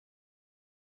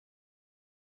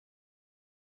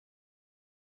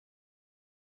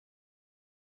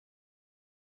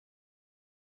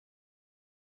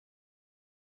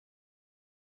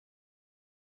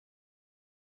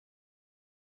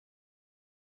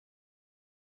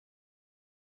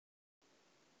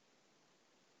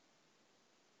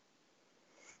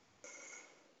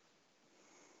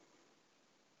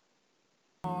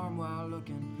around while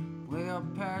looking way up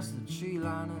past the tree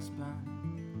line. It's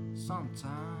been some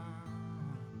time.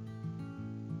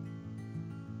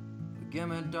 But give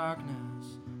me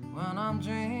darkness when I'm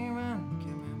dreaming,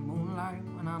 give me moonlight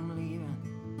when I'm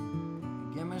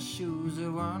leaving, give me shoes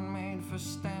that weren't made for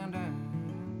standing,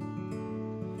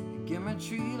 give me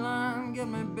tree line, give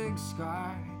me big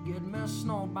sky, give me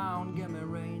snowbound, give me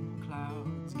rain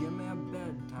clouds, give me a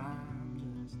bedtime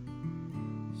just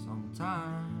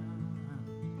sometime.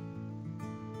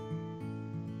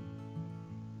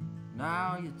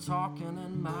 Now you're talking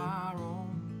in my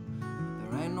room,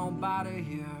 but there ain't nobody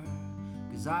here,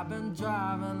 'cause I've been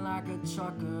driving like a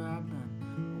trucker, I've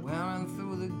been wearing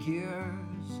through the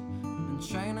gears, been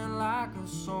training like a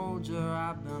soldier,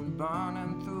 I've been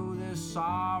burning through this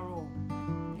sorrow.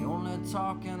 The only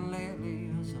talking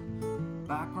lately is a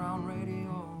background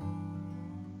radio.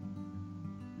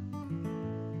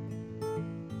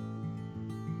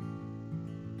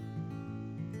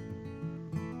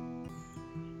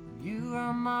 You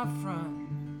are my friend,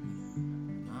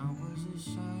 and I was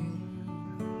ashamed.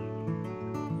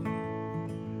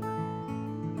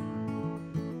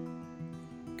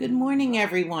 Good morning,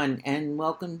 everyone, and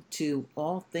welcome to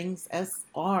All Things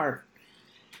SR.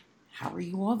 How are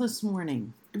you all this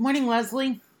morning? Good morning,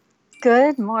 Leslie.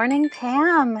 Good morning,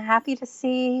 Pam. Happy to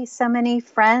see so many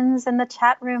friends in the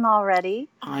chat room already.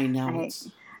 I know.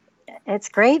 It's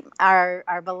great.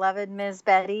 Our beloved Ms.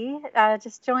 Betty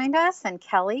just joined us, and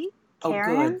Kelly,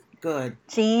 Karen, good.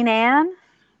 Jean Ann,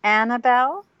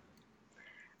 Annabelle,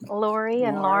 Lori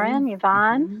and Lauren,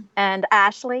 Yvonne, and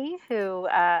Ashley,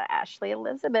 Ashley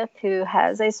Elizabeth, who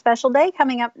has a special day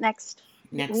coming up next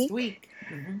week.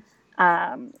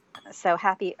 So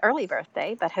happy early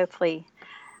birthday, but hopefully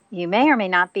you may or may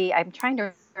not be. I'm trying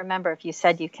to remember if you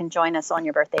said you can join us on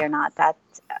your birthday or not. That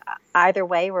either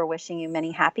way, we're wishing you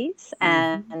many happies.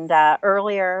 And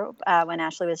earlier, when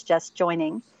Ashley was just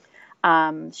joining,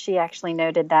 she actually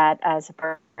noted that as a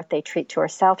birthday treat to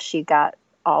herself, she got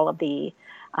all of the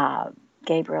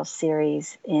Gabriel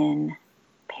series in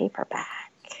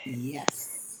paperback.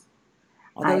 Yes.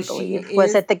 Although I believe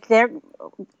was it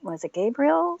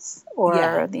Gabriel's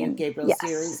or the Gabriel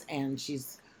series, and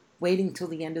she's waiting till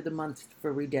the end of the month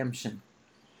for redemption.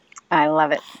 I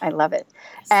love it.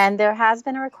 And there has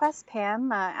been a request,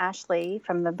 Pam, Ashley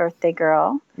from the birthday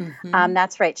girl.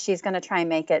 That's right. She's going to try and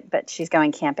make it, but she's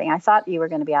going camping. I thought you were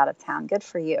going to be out of town. Good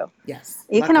for you. Yes.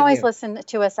 You can always listen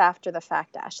to us after the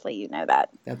fact, Ashley. You know that.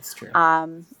 That's true.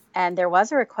 And there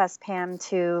was a request, Pam,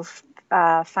 to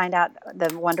find out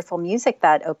the wonderful music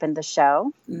that opened the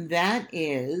show. That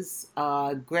is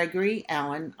Gregory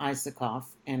Alan Isakov,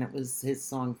 and it was his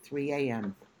song 3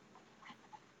 a.m.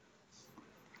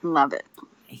 Love it.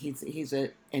 He's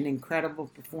an incredible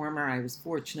performer. I was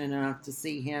fortunate enough to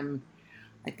see him,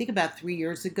 I think about 3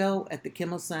 years ago at the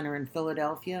Kimmel Center in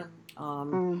Philadelphia.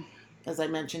 As I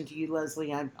mentioned to you,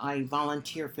 Leslie, I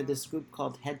volunteer for this group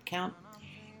called Headcount,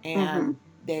 and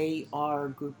they are a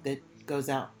group that goes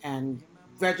out and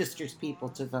registers people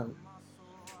to vote.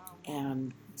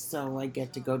 And so I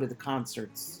get to go to the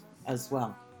concerts as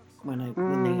well when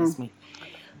they ask me.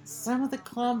 Some of the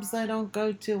clubs I don't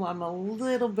go to, I'm a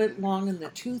little bit long in the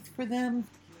tooth for them,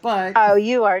 but... Oh,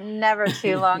 you are never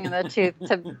too long in the tooth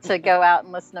to go out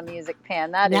and listen to music,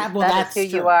 Pam. That is who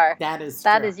true. You are. That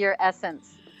is your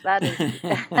essence. That is...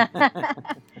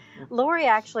 Lori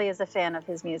actually is a fan of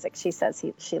his music. She says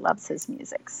she loves his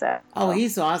music. So. Oh,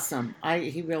 he's awesome.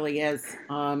 He really is.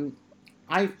 I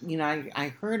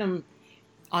heard him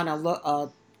on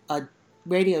a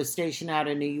radio station out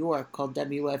of New York called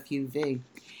WFUV.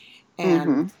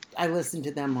 And I listen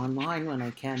to them online when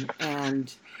I can.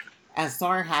 And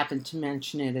SR happened to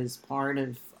mention it as part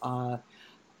of,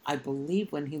 I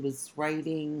believe, when he was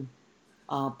writing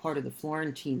part of the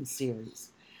Florentine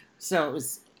series. So it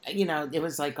was, it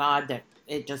was like odd that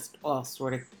it just all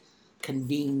sort of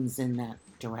convenes in that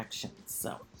direction.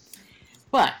 So,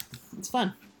 but it's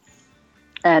fun.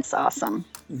 That's awesome.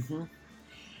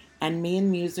 And me and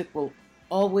music will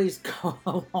always go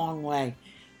a long way.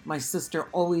 My sister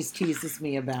always teases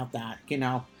me about that,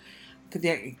 because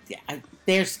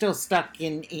they're still stuck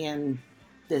in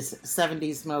this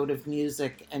 70s mode of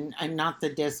music and not the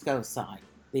disco side,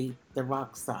 the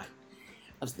rock side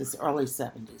of this early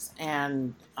 70s.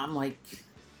 And I'm like,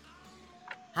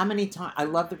 how many times? I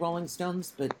love the Rolling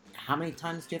Stones, but how many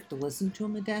times do you have to listen to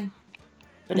them a day?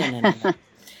 But anyway.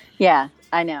 Yeah,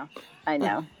 I know.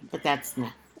 But that's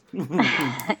not.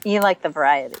 You like the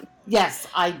variety. Yes,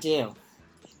 I do.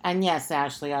 And yes,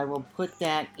 Ashley, I will put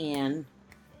that in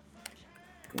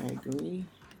Gregory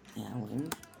Alan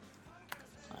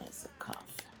Isakov.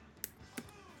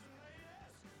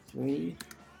 3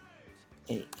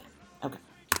 8th. Okay,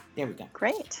 there we go.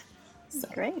 Great. So,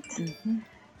 Great. Mm-hmm.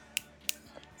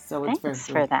 So it's Thanks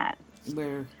for that.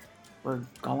 We're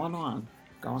going on.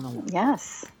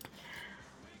 Yes.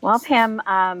 Well, Pam,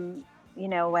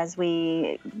 as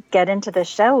we get into the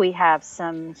show, we have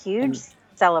some huge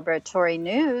celebratory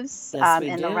news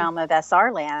in the realm of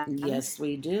SR land. Yes,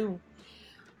 we do.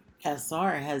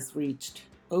 SR has reached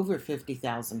over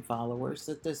 50,000 followers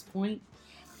at this point.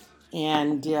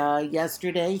 And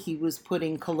yesterday he was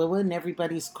putting Kahlua in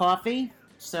everybody's coffee.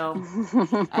 So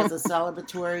as a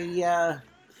celebratory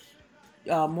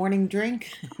morning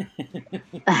drink.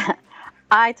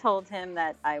 I told him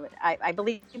that I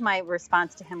believe my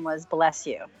response to him was, bless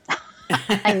you.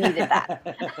 I needed that.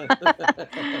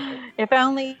 If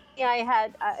only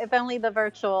the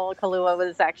virtual Kahlua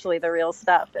was actually the real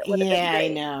stuff, it would have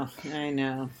been great. I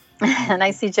know. And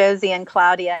I see Josie and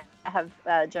Claudia have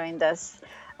joined us.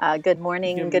 Good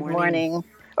morning,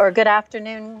 or good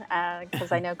afternoon,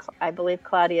 because I believe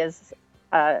Claudia's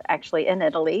actually in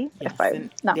Italy, if I'm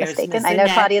not mistaken. I know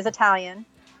Claudia's Italian.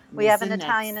 We have an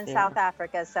Italian in South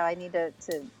Africa, so I need to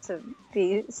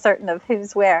be certain of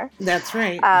who's where. That's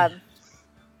right.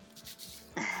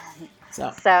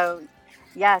 So,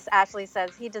 yes, Ashley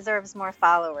says he deserves more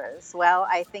followers. Well,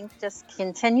 I think just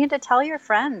continue to tell your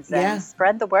friends and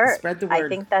spread the word. I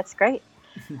think that's great.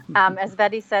 As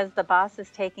Betty says, the boss is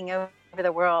taking over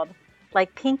the world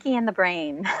like Pinky and the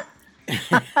Brain.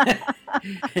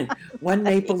 One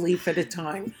maple leaf at a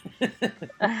time.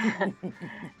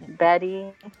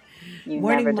 Betty, you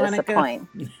morning, never disappoint.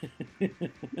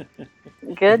 Monica.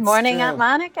 Good morning, Aunt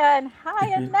Monica. And hi,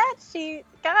 Annette. She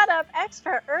got up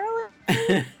extra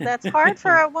early. That's hard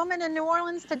for a woman in New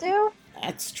Orleans to do.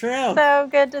 That's true. So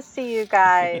good to see you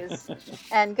guys.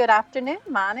 And good afternoon,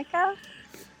 Monica.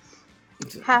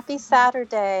 Happy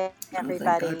Saturday,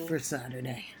 everybody. Thank God for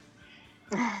Saturday.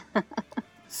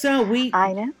 So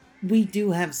I know. We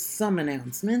do have some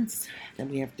announcements that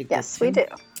we have to get to. Yes, we do.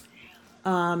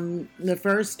 The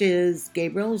first is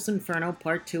Gabriel's Inferno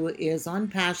Part 2 is on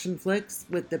Passionflix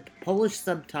with the Polish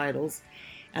subtitles,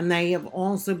 and they have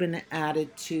also been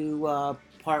added to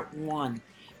Part 1.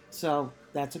 So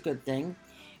that's a good thing.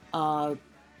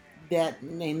 That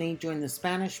they may join the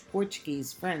Spanish,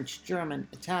 Portuguese, French, German,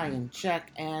 Italian,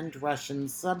 Czech, and Russian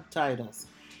subtitles.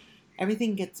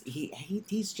 Everything gets...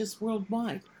 He's just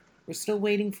worldwide. We're still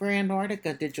waiting for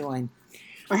Antarctica to join.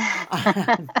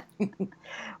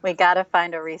 We got to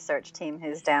find a research team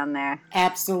who's down there.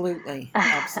 Absolutely.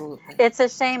 It's a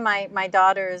shame. My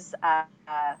daughter's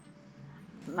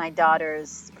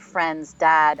friend's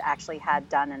dad actually had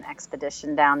done an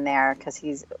expedition down there because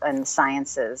he's in the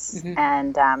sciences,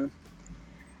 and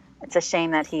it's a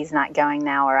shame that he's not going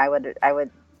now. Or I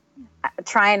would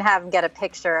try and have him get a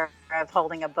picture of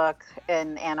holding a book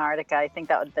in Antarctica. I think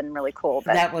that would have been really cool.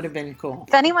 But that would have been cool.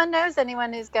 If anyone knows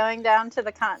anyone who's going down to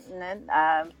the continent,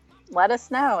 let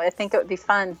us know. I think it would be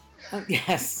fun.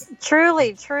 Yes.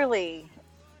 Truly,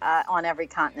 on every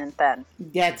continent then.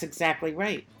 That's exactly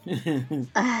right.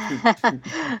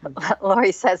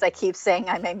 Lori says, I keep saying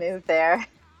I may move there.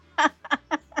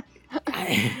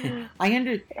 I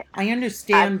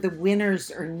understand the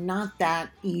winters are not that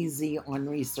easy on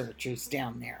researchers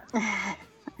down there.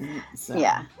 So,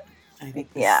 yeah. I think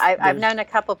I've known a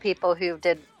couple people who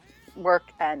did work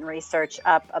and research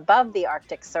up above the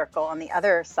Arctic Circle on the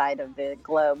other side of the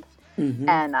globe.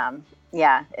 And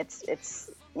it's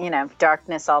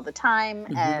darkness all the time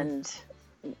and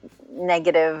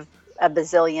negative a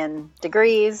bazillion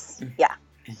degrees. Yeah.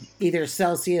 Either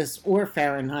Celsius or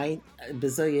Fahrenheit.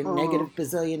 Negative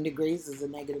bazillion degrees is a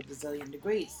negative bazillion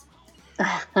degrees.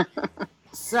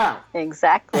 So.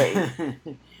 Exactly.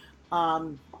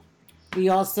 We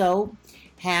also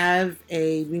have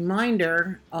a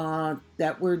reminder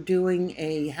that we're doing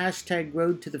a hashtag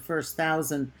Road to the First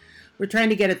 1,000. We're trying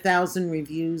to get 1,000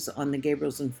 reviews on the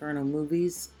Gabriel's Inferno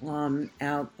movies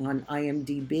out on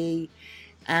IMDb,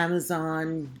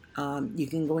 Amazon. You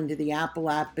can go into the Apple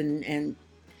app and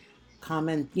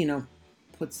comment,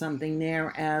 put something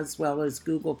there, as well as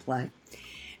Google Play.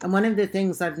 And one of the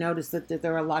things I've noticed that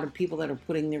there are a lot of people that are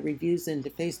putting their reviews into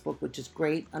Facebook, which is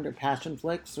great, under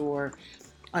Passionflix or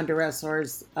under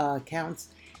SR's accounts.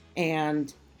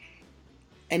 And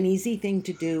an easy thing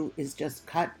to do is just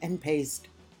cut and paste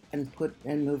and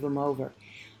move them over.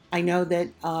 I know that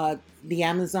the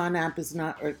Amazon app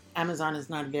Amazon is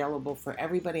not available for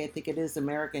everybody. I think it is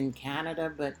America and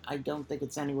Canada, but I don't think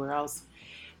it's anywhere else.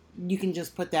 You can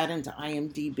just put that into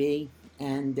IMDb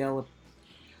and they'll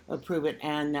approve it,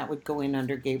 and that would go in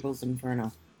under Gabriel's Inferno,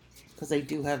 because they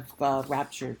do have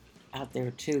Rapture out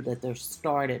there too that they're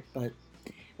started, but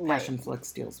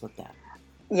Passionflix deals with that.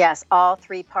 Yes, all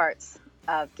 3 parts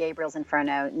of Gabriel's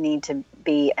Inferno need to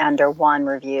be under one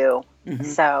review. Mm-hmm.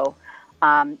 So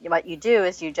what you do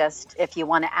is you just, if you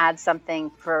want to add something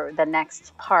for the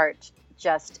next part,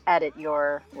 just edit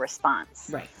your response.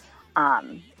 Right.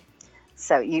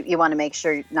 So you want to make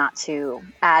sure not to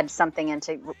add something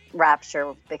into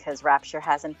Rapture because Rapture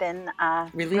hasn't been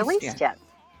released yet.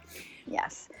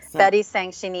 Yes. So. Betty's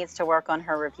saying she needs to work on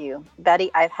her review.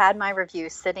 Betty, I've had my review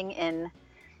sitting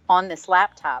on this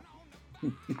laptop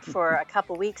for a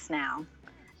couple weeks now.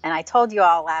 And I told you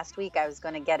all last week I was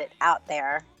going to get it out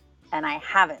there, and I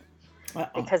haven't.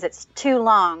 Because it's too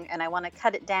long, and I want to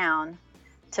cut it down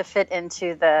to fit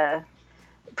into the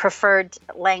preferred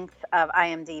length of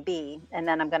IMDb, and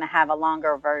then I'm going to have a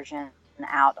longer version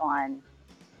out on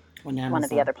one of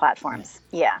the other platforms.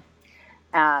 Yeah.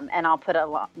 And I'll put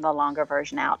the longer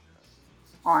version out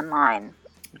online.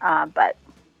 But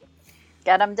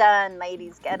get them done,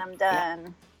 ladies. Get them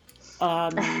done.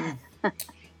 Yeah.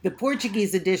 The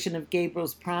Portuguese edition of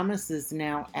Gabriel's Promise is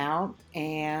now out,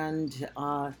 and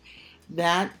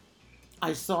that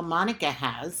I saw Monica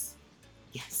has.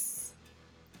 Yes.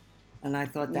 And I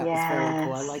thought that was very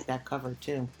cool. I like that cover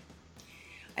too.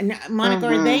 And Monica,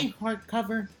 are they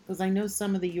hardcover? Because I know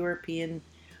some of the European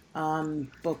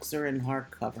books are in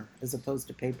hardcover as opposed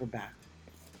to paperback.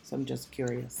 So I'm just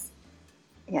curious.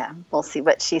 Yeah, we'll see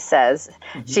what she says.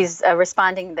 Mm-hmm. She's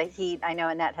responding the heat. I know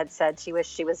Annette had said she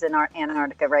wished she was in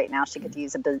Antarctica right now. She could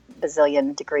use a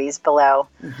bazillion degrees below.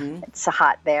 Mm-hmm. It's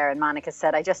hot there. And Monica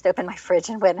said, I just opened my fridge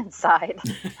and went inside.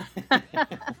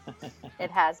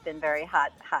 It has been very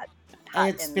hot.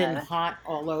 It's been hot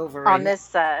all over. On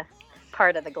this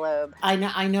part of the globe.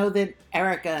 I know that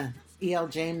Erica, E.L.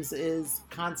 James, is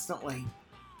constantly,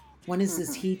 when is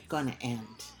this heat going to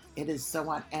end? It is so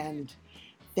hot. And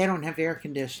they don't have air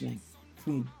conditioning.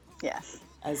 Yes.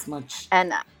 As much.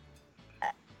 And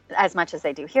as much as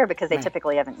they do here because they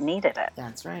typically haven't needed it.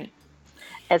 That's right.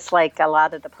 It's like a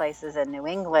lot of the places in New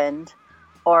England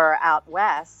or out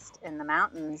west in the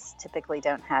mountains typically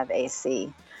don't have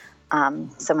AC.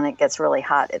 So when it gets really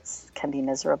hot, it can be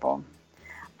miserable.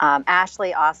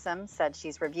 Ashley Awesome said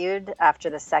she's reviewed after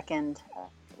the second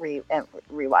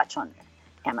rewatch on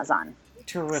Amazon.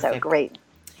 Terrific. So great.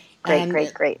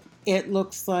 It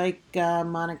looks like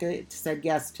Monica said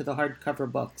yes to the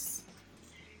hardcover books.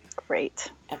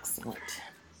 Great. Excellent.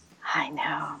 I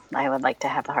know. I would like to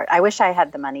have the I wish I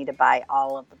had the money to buy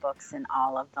all of the books in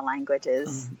all of the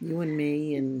languages. You and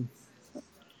me, and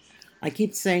I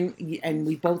keep saying, and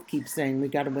we both keep saying, we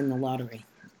got to win the lottery.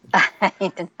 I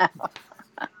know.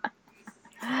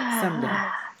 Someday.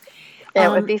 It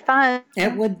would be fun.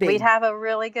 It would be. We'd have a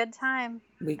really good time.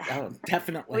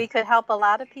 Definitely. We could help a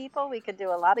lot of people. We could do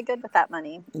a lot of good with that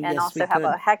money. And also have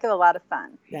a heck of a lot of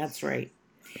fun. That's right.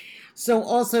 So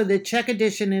also the Czech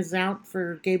edition is out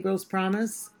for Gabriel's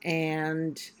Promise.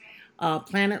 And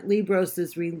Planet Libros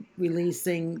is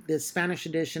releasing the Spanish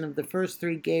edition of the first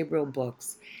 3 Gabriel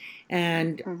books.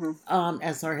 And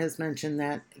SR has mentioned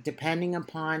that depending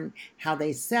upon how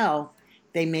they sell,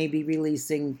 they may be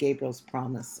releasing Gabriel's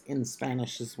Promise in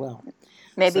Spanish as well.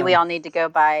 Maybe we all need to go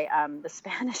buy the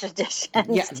Spanish edition.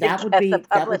 Yeah, that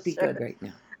would be good right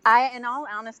now. In all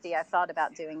honesty, I thought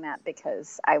about doing that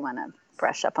because I want to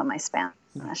brush up on my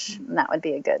Spanish. And that would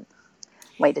be a good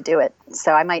way to do it.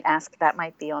 So I might ask. That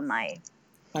might be on my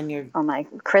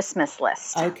Christmas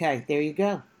list. Okay, there you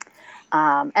go.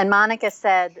 And Monica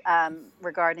said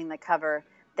regarding the cover,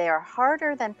 they are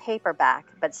harder than paperback,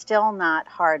 but still not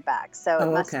hardback. So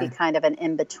it must be kind of an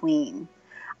in-between.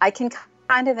 I can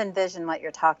kind of envision what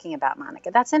you're talking about,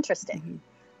 Monica. That's interesting.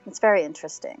 Mm-hmm. It's very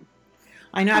interesting.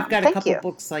 I know I've got a couple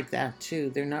books like that, too.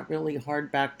 They're not really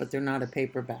hardback, but they're not a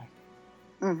paperback.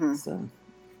 Mm-hmm. So,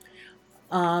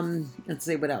 let's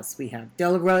see what else we have.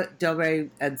 Del Rey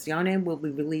Edizione will be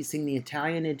releasing the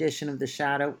Italian edition of The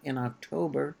Shadow in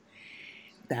October.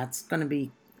 That's going to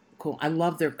be cool. I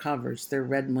love their covers. Their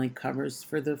red and white covers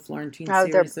for the Florentine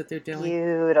series that they're doing.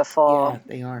 Beautiful. Yeah,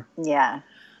 they are. Yeah.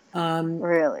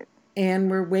 Really.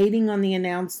 And we're waiting on the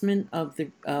announcement of the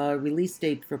release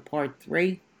date for Part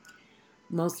 3.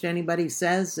 Most anybody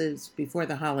says is before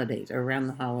the holidays, or around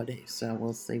the holidays. So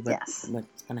we'll see what's going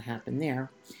to happen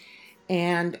there.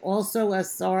 And also,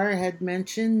 SR had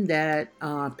mentioned that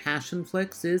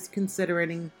Passionflix is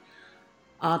considering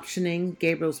optioning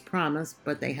Gabriel's Promise,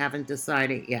 but they haven't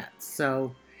decided yet.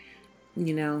 So,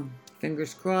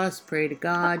 fingers crossed, pray to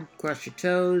God, cross your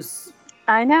toes.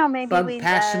 I know, maybe we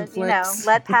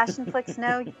let Passionflix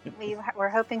know we're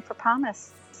hoping for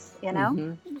Promise,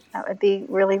 Mm-hmm. That would be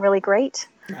really, really great.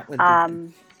 That would be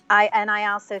I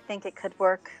also think it could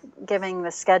work, given the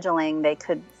scheduling, they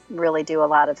could really do a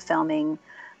lot of filming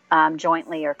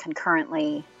jointly or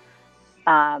concurrently.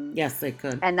 Yes, they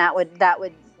could. And that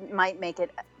might make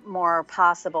it more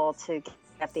possible to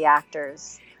get the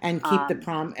actors. And keep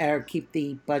keep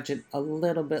the budget a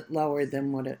little bit lower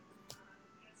than what it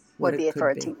would be for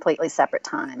a completely separate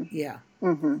time. Yeah.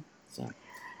 Mm-hmm. So.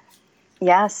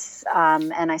 Yes,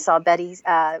 and I saw Betty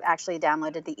actually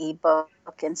downloaded the ebook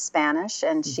in Spanish,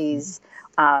 and she's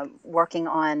working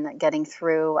on getting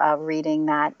through reading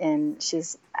that. And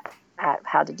she's,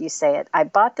 how did you say it? I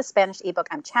bought the Spanish ebook.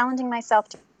 I'm challenging myself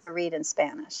to read in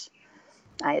Spanish.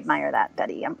 I admire that,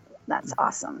 Betty. That's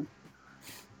awesome.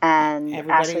 And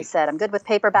Ashley said, I'm good with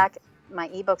paperback, my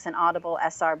ebooks and Audible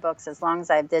SR books. As long as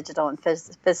I have digital and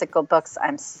physical books,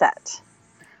 I'm set.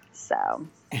 So.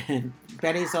 And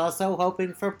Betty's also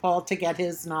hoping for Paul to get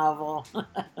his novel.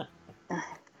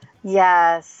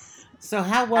 Yes. So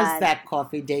how was that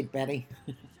coffee date, Betty?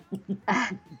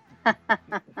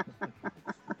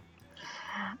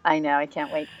 I know. I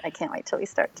can't wait till we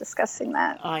start discussing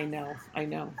that. I know.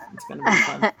 It's going to be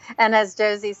fun. And as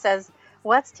Josie says,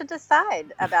 what's to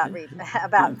decide about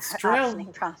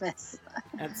optioning promise?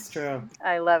 That's true.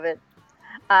 I love it.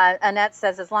 Annette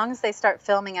says, as long as they start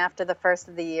filming after the first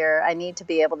of the year, I need to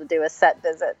be able to do a set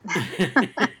visit.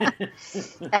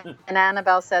 And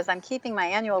Annabelle says, I'm keeping my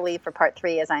annual leave for part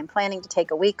 3 as I'm planning to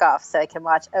take a week off so I can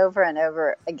watch over and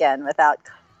over again without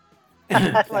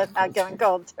going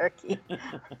cold turkey.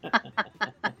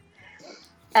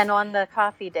 And on the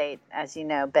coffee date, as you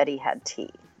know, Betty had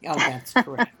tea. Oh, that's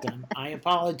correct. I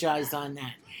apologize on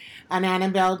that. And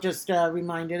Annabelle just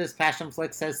reminded us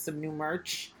Passionflix has some new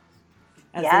merch.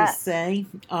 As they say,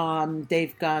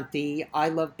 they've got the I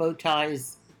Love Bow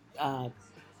Ties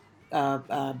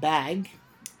bag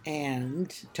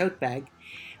and tote bag,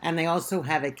 and they also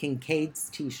have a Kincaid's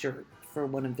T-shirt for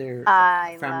one of their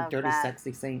from Dirty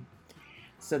Sexy Saint.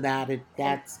 So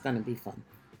that's going to be fun.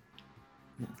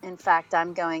 Yeah. In fact,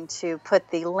 I'm going to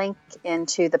put the link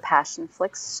into the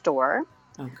Passionflix store.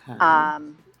 Okay.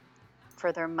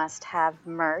 For their must-have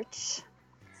merch.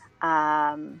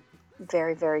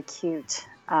 Very, very cute.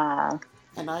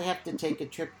 And I have to take a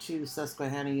trip to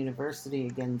Susquehanna University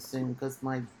again soon because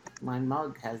my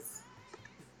mug has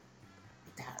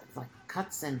like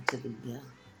cuts into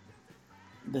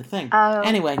the thing. Oh.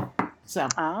 Anyway, so.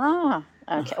 Oh,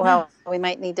 okay. Well, we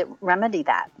might need to remedy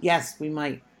that. Yes, we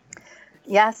might.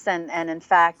 Yes, and in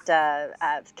fact,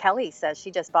 Kelly says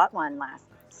she just bought one last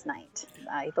night.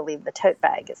 I believe the tote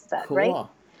bag is that, cool. Right?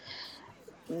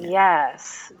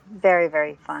 Yes, very,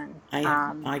 very fun.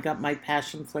 I got my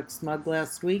Passionflix mug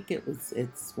last week.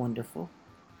 It's wonderful.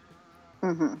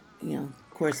 Mm-hmm. You know, of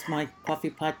course, my coffee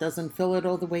pot doesn't fill it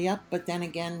all the way up, but then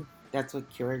again, that's what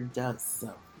Keurig does.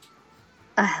 So,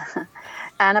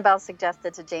 Annabelle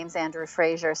suggested to James Andrew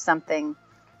Fraser something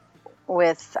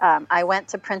with, I went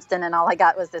to Princeton and all I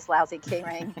got was this lousy key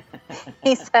ring.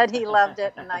 He said he loved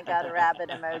it, and I got a rabbit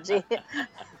emoji.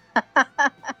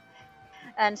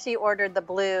 And she ordered the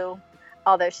blue,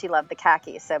 although she loved the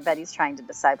khaki. So Betty's trying to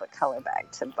decide what color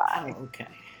bag to buy. Oh, okay.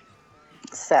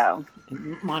 So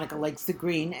and Monica likes the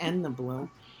green and the blue.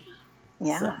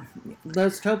 Yeah. So,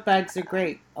 those tote bags are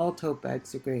great. All tote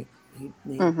bags are great.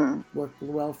 They work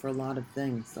well for a lot of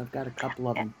things. I've got a couple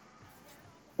of them.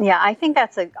 Yeah, I think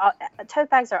tote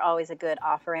bags are always a good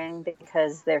offering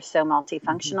because they're so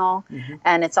multifunctional. Mm-hmm.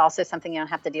 And it's also something you don't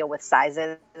have to deal with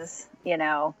sizes,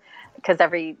 because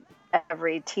every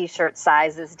T-shirt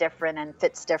size is different and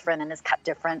fits different and is cut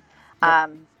different. Yeah.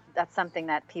 That's something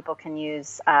that people can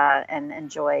use and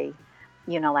enjoy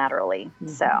unilaterally. Mm-hmm.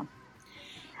 So,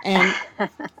 and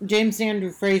James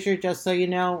Andrew Fraser, just so you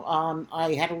know,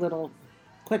 I had a little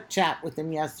quick chat with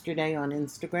him yesterday on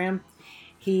Instagram.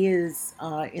 He is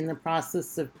in the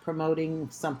process of promoting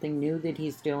something new that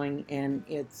he's doing, and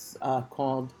it's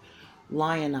called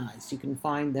Lionize. You can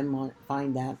find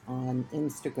that on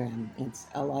Instagram. It's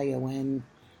LION_EYEZ,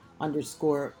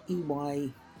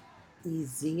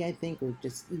 I think, or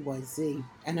just EYZ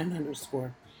and an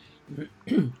underscore.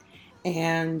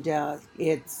 And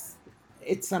it's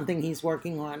something he's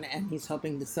working on, and he's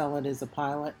hoping to sell it as a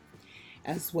pilot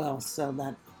as well. So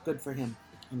that's good for him.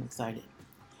 I'm excited.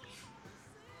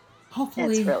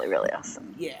 Hopefully, it's really, really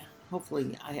awesome. Yeah.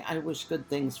 Hopefully, I wish good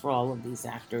things for all of these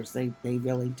actors. They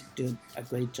really do a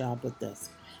great job with this.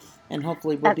 And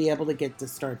hopefully we'll be able to get to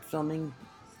start filming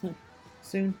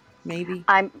soon, maybe.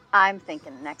 I'm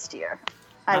thinking next year.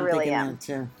 I really am. That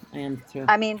too. I am too.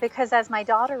 I mean, because as my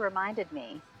daughter reminded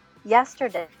me,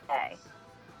 yesterday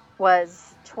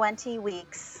was 20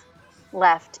 weeks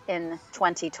left in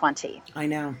 2020. I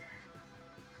know.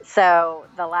 So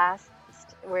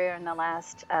we're in the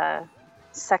last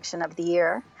section of the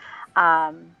year.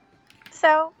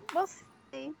 So we'll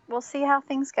see. We'll see how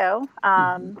things go.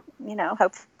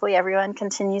 Hopefully everyone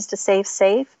continues to stay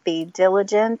safe, be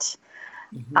diligent.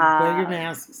 Wear your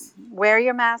masks. Wear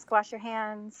your mask, wash your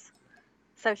hands,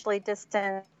 socially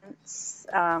distance.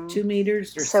 2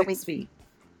 meters or 6 feet.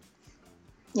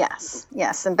 Yes.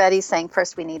 And Betty's saying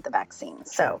first we need the vaccine.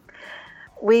 So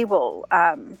we will,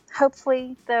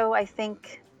 hopefully, though, I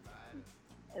think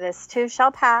this too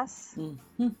shall pass.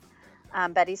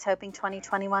 Betty's hoping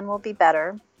 2021 will be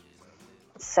better.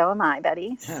 So am I,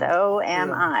 Betty. So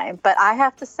am I. But I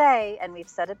have to say, and we've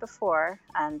said it before,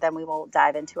 and then we will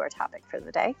dive into our topic for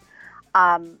the day.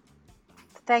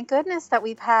 Thank goodness that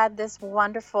we've had this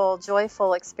wonderful,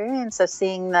 joyful experience of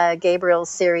seeing the Gabriel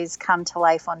series come to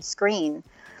life on screen,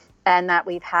 and that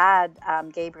we've had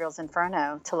Gabriel's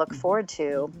Inferno to look forward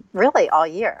to really all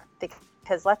year.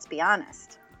 Because let's be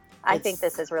honest, I think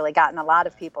this has really gotten a lot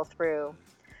of people through,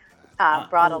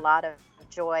 brought a lot of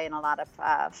joy and a lot of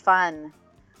fun.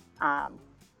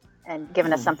 And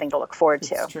given us something to look forward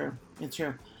to. It's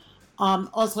true.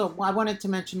 Also, I wanted to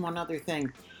mention one other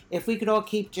thing. If we could all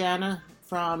keep Jana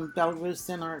from Belarus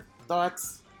in our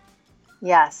thoughts.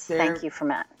 Yes, thank you for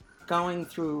that. Going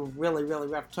through a really, really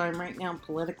rough time right now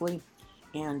politically,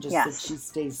 and just that she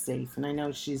stays safe. And I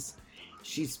know she's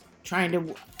trying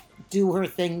to do her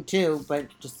thing too, but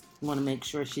just want to make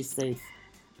sure she's safe.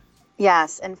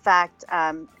 Yes, in fact,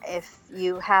 if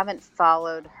you haven't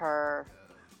followed her,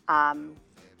 her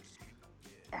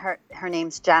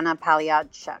name's Jana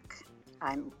Paliadchuk.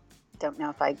 I don't know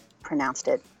if I pronounced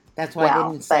it. That's why I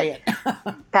didn't say it.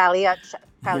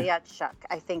 Paliadchuk,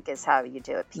 I think is how you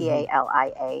do it.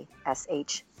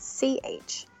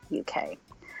 Paliashchuk.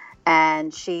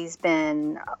 And she's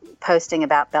been posting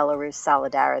about Belarus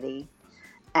solidarity,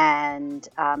 and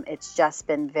it's just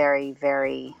been very,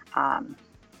 very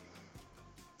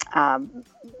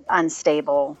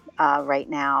unstable right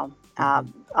now.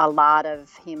 A lot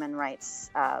of human rights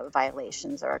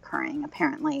violations are occurring,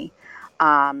 apparently.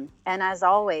 And as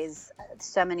always,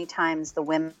 so many times the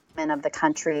women of the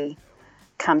country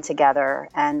come together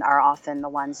and are often the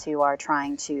ones who are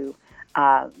trying to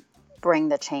bring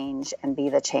the change and be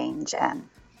the change. And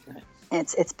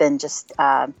it's been just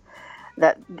that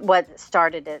what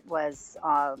started it was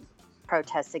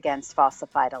protests against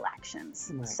falsified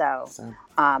elections. Right. So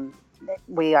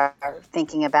we are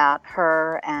thinking about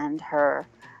her and her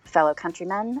fellow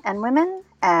countrymen and women,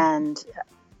 and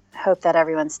hope that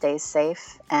everyone stays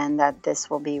safe and that this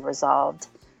will be resolved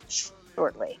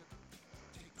shortly.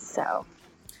 So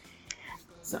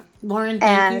Lauren,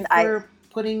 thank you for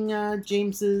putting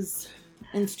James's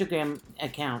Instagram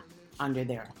account under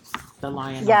there, the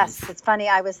Lion Yes, Eyes. it's funny.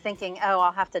 I was thinking,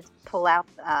 I'll have to pull out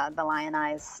the Lion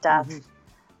Eyes stuff.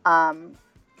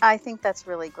 I think that's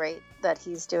really great that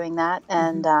he's doing that.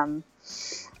 And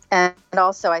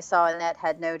also I saw Annette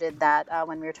had noted that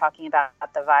when we were talking about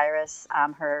the virus,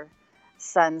 her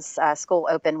son's school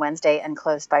opened Wednesday and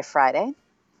closed by Friday.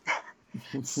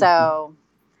 So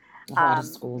a lot of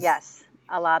schools. Yes,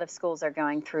 a lot of schools are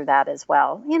going through that as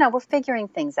well. We're figuring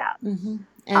things out.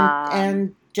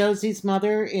 And Josie's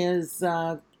mother is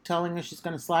telling her she's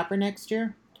going to slap her next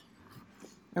year,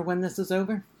 or when this is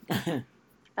over.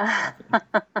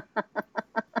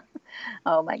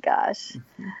 Oh my gosh.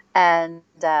 And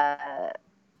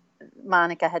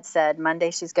Monica had said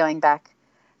Monday she's going back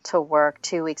to work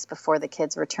 2 weeks before the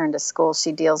kids return to school.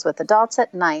 She deals with adults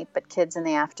at night, but kids in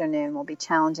the afternoon will be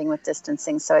challenging with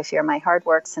distancing. So I fear my hard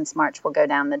work since March will go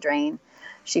down the drain.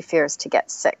 She fears to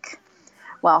get sick.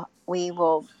 Well, we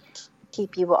will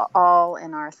keep you all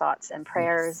in our thoughts and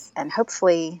prayers. And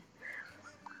hopefully,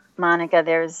 Monica,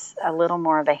 there's a little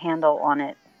more of a handle on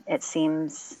it. It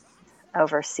seems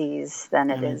overseas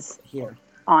than it is here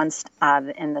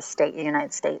in the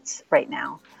United States right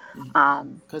now.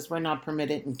 Because we're not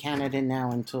permitted in Canada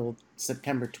now until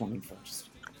September 21st.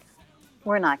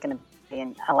 We're not going to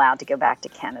be allowed to go back to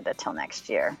Canada till next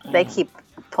year. They keep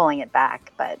pulling it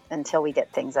back, but until we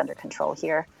get things under control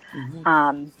here.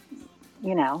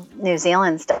 New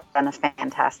Zealand's done a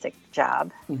fantastic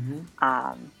job.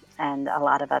 And a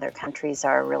lot of other countries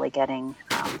are really getting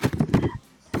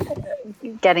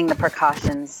the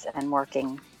precautions and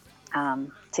working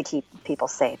to keep people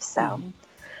safe. So,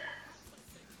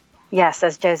 yes,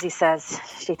 as Josie says,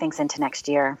 she thinks into next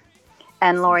year.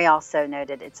 And Lori also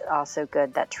noted it's also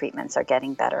good that treatments are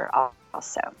getting better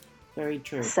also. Very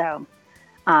true. So,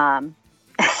 and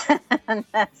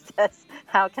that says,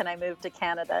 how can I move to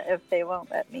Canada if they won't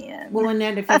let me in? Well, and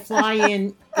then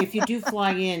if you do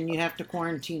fly in, you have to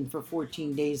quarantine for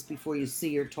 14 days before you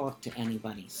see or talk to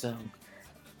anybody. So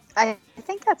I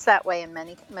think that's that way in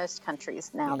most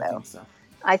countries now, though. I think so.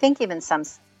 I think even some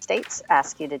states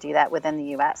ask you to do that within the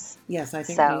U.S. Yes, I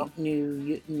think So,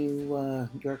 New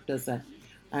York does that.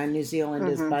 New Zealand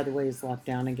is, mhm. by the way, is locked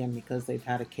down again because they've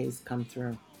had a case come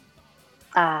through.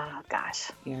 Oh gosh.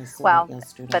 Yeah, I saw it Well,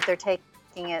 yesterday. but they're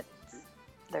taking it.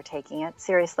 They're taking it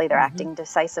seriously. They're Mm-hmm. acting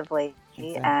decisively,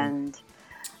 Exactly. and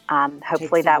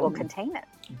hopefully Takes a that will woman. contain it.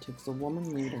 It takes a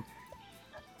woman leader.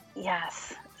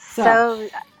 Yes. So- So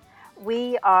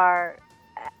we are,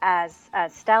 as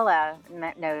Stella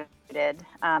noted,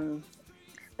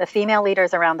 the female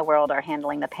leaders around the world are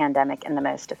handling the pandemic in the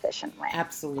most efficient way.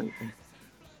 Absolutely.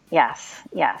 Yes,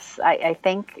 yes. I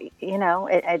think,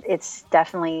 it's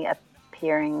definitely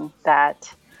appearing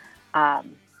that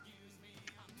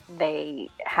they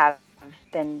have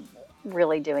been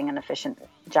really doing an efficient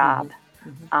job.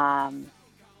 Mm-hmm.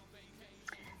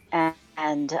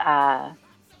 And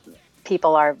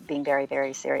people are being very,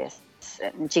 very serious.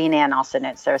 Jean Ann also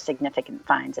notes there are significant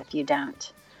fines if you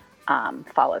don't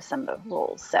follow some of the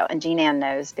rules. So, and Jean Ann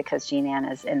knows because Jean Ann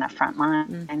is in the front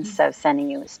line. Mm-hmm. So, sending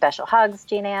you special hugs,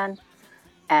 Jean Ann.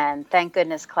 And thank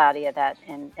goodness, Claudia, that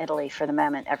in Italy for the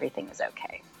moment everything is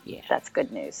okay. Yeah. That's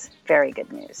good news. Very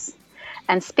good news.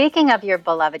 And speaking of your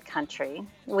beloved country,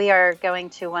 we are going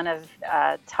to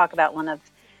talk about one of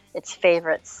its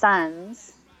favorite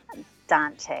sons,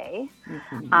 Dante.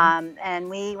 Mm-hmm. And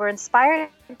we were inspired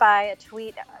by a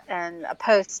tweet and a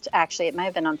post, actually, it might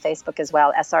have been on Facebook as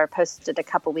well. SR posted a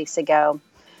couple weeks ago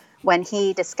when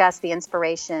he discussed the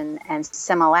inspiration and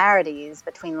similarities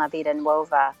between La Vita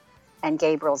Nuova and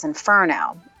Gabriel's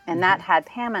Inferno. And that had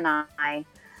Pam and I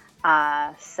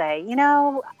say,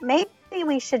 maybe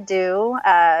we should do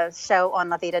a show on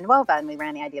La Vita Nuova. And we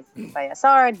ran the idea by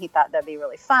SR, and he thought that'd be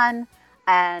really fun.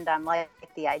 And I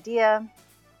liked the idea.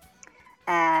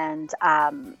 And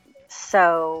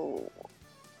so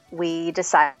we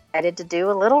decided to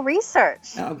do a little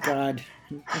research. Oh, God.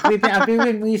 I've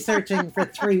been researching for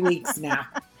 3 weeks now.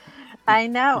 I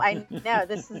know.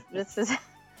 This is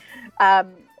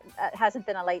it hasn't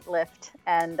been a light lift.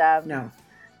 And No.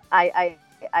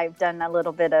 I've done a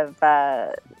little bit of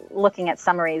looking at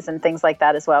summaries and things like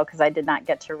that as well, because I did not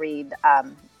get to read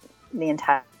the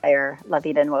entire La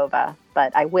Vita Nuova,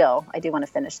 but I will. I do want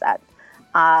to finish that.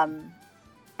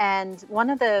 And one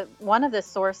of the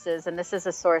sources, and this is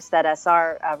a source that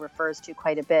SR refers to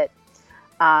quite a bit,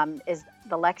 is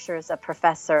the lectures of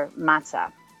Professor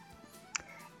Mazza.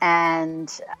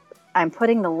 And I'm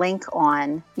putting the link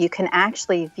on. You can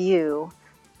actually view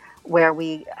where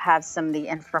we have some of the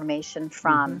information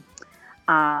from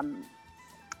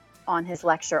on his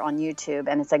lecture on YouTube,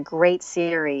 and it's a great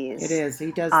series. It is.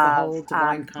 He does the whole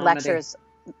Divine Comedy. Lectures.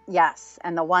 Yes,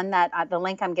 and the one that the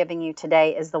link I'm giving you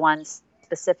today is the one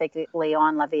specifically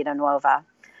on La Vita Nuova.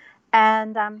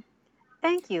 And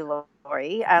thank you,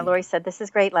 Lori. Lori said, "This is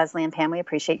great, Leslie and Pam. We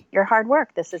appreciate your hard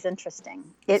work. This is interesting."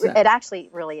 It actually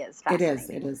really is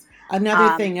fascinating. It is.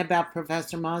 Another thing about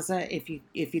Professor Mazza, if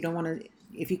you don't want to,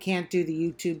 if you can't do the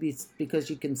YouTube because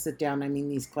you can sit down. I mean,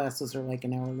 these classes are like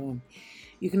an hour long.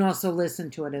 You can also listen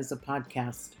to it as a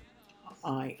podcast.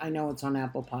 I know it's on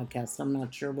Apple Podcasts. I'm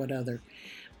not sure what other,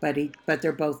 but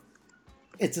they're both.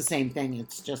 It's the same thing.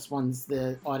 It's just one's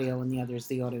the audio and the other's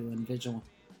the audio and visual.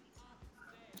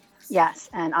 Yes,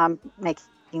 and I'm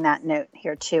making that note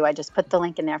here too. I just put the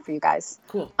link in there for you guys.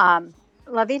 Cool.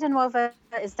 La Vita Nuova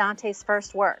is Dante's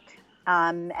first work,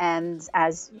 and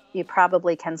as you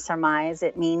probably can surmise,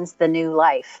 it means the new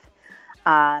life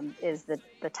is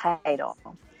the title.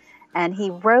 And he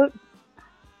wrote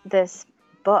this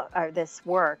book or this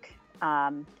work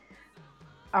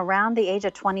around the age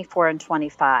of 24 and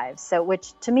 25. So,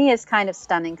 which to me is kind of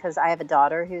stunning because I have a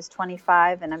daughter who's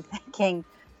 25, and I'm thinking,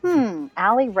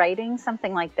 Allie writing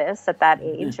something like this at that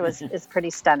age is pretty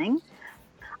stunning.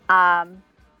 And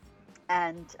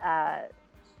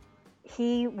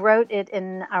he wrote it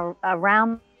in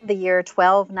around the year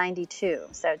 1292.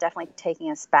 So definitely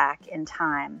taking us back in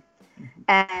time.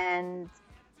 And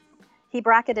he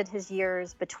bracketed his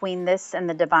years between this and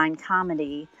the Divine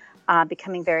Comedy,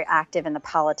 becoming very active in the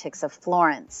politics of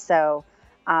Florence. So,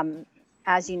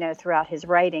 as you know, throughout his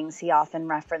writings, he often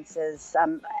references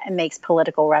and makes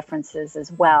political references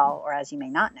as well, or as you may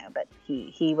not know, but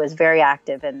he was very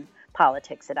active in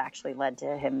politics. It actually led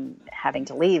to him having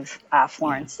to leave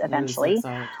Florence eventually.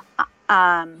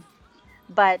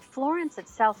 But Florence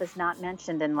itself is not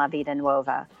mentioned in La Vita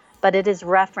Nuova, but it is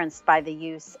referenced by the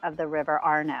use of the river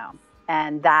Arno.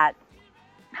 And that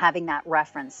having that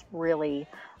reference really,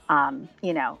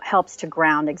 helps to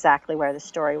ground exactly where the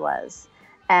story was.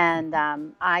 And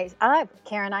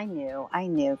Karen, I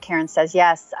knew. Karen says,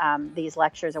 yes, these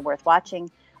lectures are worth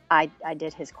watching. I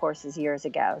did his courses years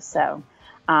ago. So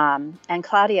And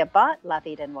Claudia bought La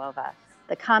Vida Nuova.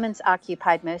 The comments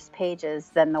occupied most pages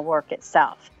than the work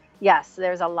itself. Yes,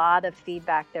 there's a lot of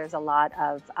feedback. There's a lot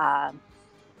of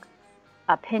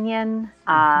opinion,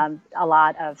 a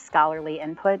lot of scholarly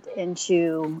input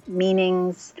into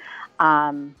meanings.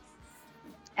 And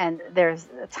there's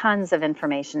tons of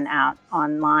information out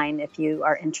online if you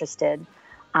are interested.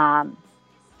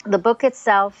 The book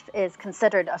itself is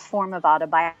considered a form of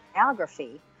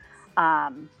autobiography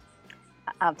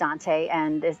of Dante,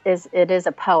 and it is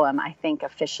a poem, I think,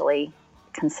 officially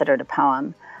considered a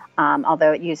poem,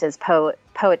 although it uses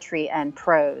poetry and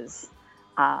prose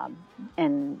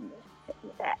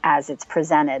as it's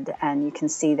presented, and you can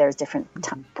see there's different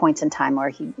points in time where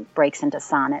he breaks into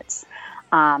sonnets.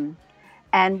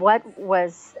 And what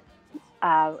was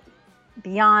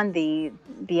beyond the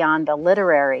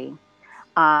literary,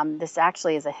 this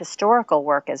actually is a historical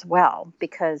work as well,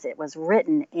 because it was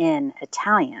written in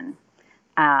Italian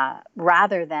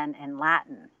rather than in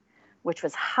Latin, which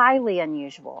was highly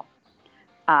unusual,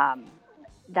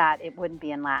 that it wouldn't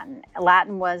be in Latin.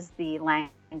 Latin was the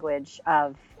language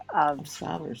of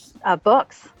scholars, of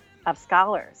books, of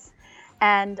scholars.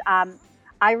 And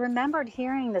I remembered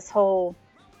hearing this whole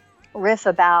riff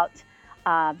about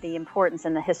the importance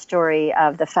and the history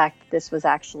of the fact that this was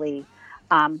actually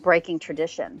breaking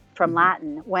tradition from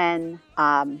Latin when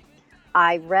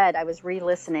I was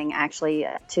re-listening actually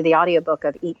to the audiobook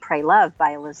of Eat, Pray, Love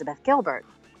by Elizabeth Gilbert.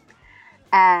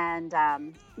 And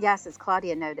yes, as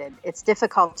Claudia noted, it's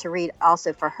difficult to read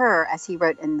also for her, as he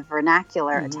wrote in the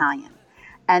vernacular Italian.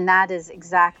 And that is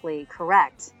exactly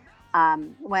correct.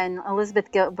 When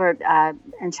Elizabeth Gilbert,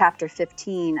 in chapter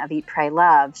 15 of Eat, Pray,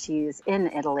 Love, she's in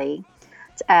Italy,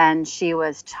 and she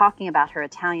was talking about her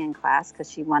Italian class because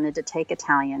she wanted to take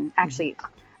Italian. Actually,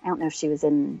 I don't know if she was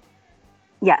in...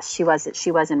 Yes, she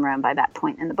was in Rome by that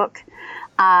point in the book.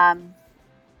 And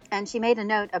she made a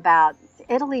note about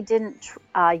Italy didn't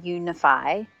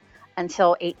unify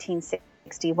until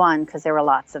 1861 because there were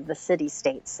lots of the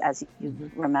city-states, as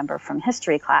you remember from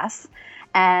history class.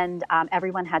 And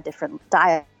everyone had different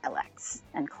dialects.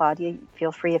 And Claudia,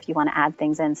 feel free if you want to add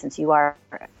things in, since you are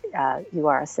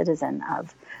a citizen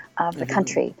of the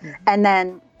country. And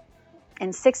then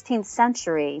in 16th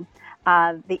century,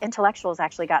 the intellectuals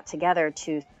actually got together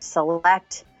to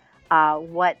select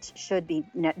what should be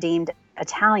deemed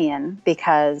Italian,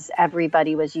 because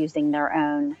everybody was using their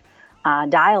own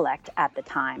dialect at the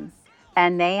time.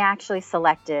 And they actually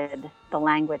selected the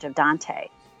language of Dante.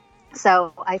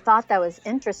 So I thought that was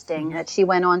interesting that she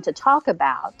went on to talk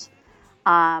about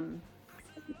the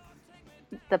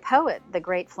poet, the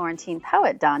great Florentine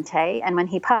poet Dante. And when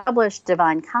he published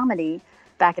Divine Comedy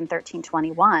back in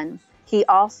 1321, he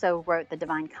also wrote the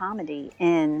Divine Comedy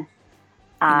in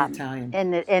Italian,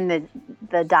 in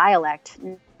the dialect,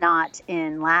 not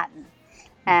in Latin.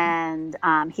 And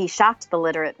he shocked the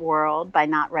literate world by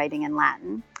not writing in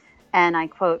Latin. And I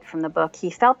quote from the book, he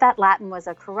felt that Latin was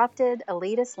a corrupted,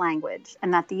 elitist language,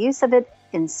 and that the use of it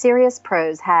in serious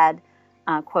prose had,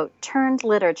 quote, turned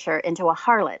literature into a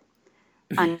harlot,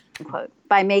 unquote,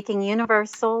 by making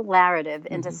universal narrative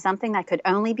into something that could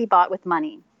only be bought with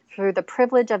money through the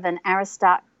privilege of an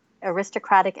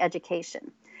aristocratic education.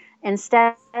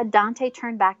 Instead, Dante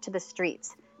turned back to the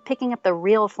streets, picking up the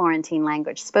real Florentine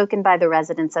language spoken by the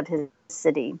residents of his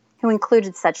city, who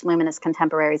included such luminous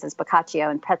contemporaries as Boccaccio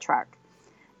and Petrarch,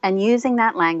 and using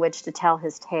that language to tell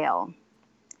his tale.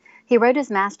 He wrote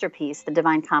his masterpiece, The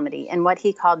Divine Comedy, in what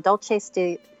he called dolce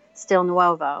stil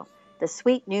nuovo, the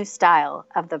sweet new style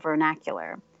of the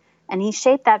vernacular. And he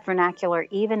shaped that vernacular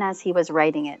even as he was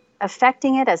writing it,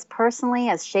 affecting it as personally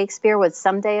as Shakespeare would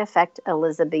someday affect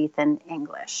Elizabethan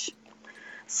English.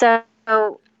 So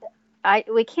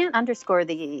we can't underscore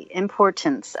the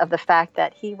importance of the fact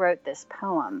that he wrote this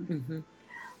poem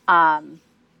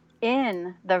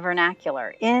in the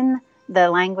vernacular, in the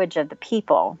language of the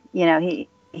people. You know,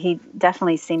 he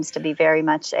definitely seems to be very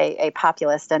much a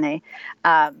populist and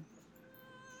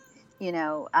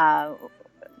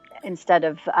instead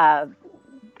of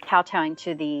kowtowing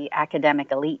to the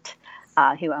academic elite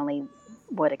who only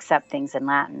would accept things in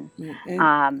Latin.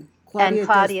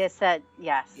 Claudia said,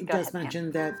 yes. Does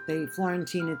mention that the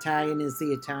Florentine Italian is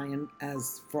the Italian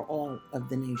as for all of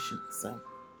the nations. So,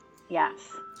 yes,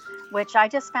 which I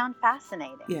just found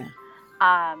fascinating.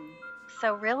 Yeah.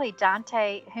 So really,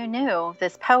 Dante, who knew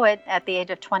this poet at the age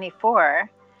of 24,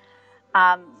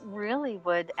 really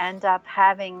would end up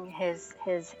having his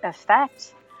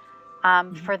effect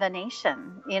for the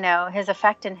nation. You know, his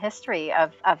effect in history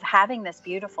of having this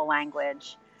beautiful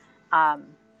language.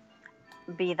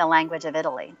 Be the language of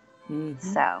Italy.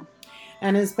 So,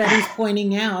 And as Betty's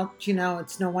pointing out,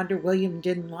 it's no wonder William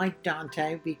didn't like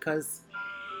Dante, because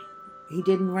he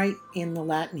didn't write in the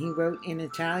Latin, he wrote in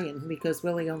Italian, because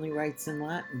Willie only writes in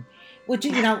Latin. Which,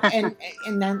 and then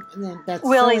that's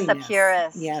Willie's silliness. a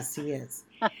purist. Yes, he is.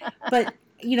 But,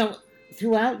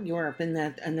 throughout Europe in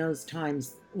those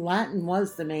times, Latin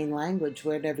was the main language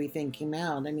where everything came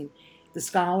out. I mean, the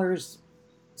scholars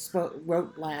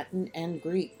wrote Latin and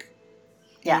Greek.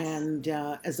 Yes. And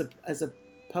as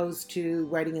opposed to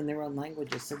writing in their own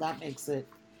languages. So that makes it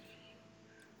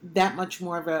that much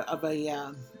more of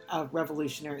a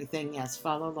revolutionary thing. Yes, fa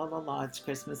la la la la, it's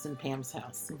Christmas in Pam's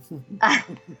house.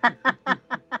 The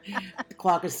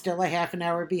clock is still a half an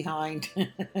hour behind.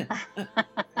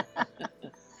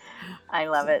 I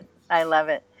love it.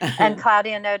 And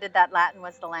Claudia noted that Latin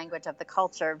was the language of the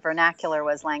culture, vernacular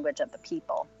was language of the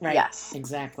people. Right. Yes.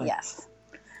 Exactly. Yes.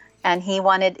 And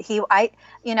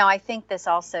I think this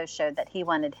also showed that he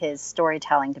wanted his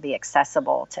storytelling to be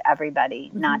accessible to everybody,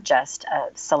 not just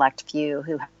a select few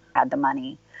who had the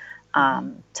money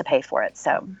to pay for it.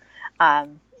 So,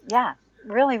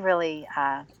 really, really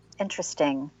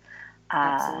interesting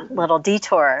little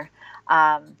detour.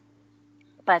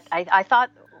 But I thought,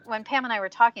 when Pam and I were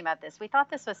talking about this, we thought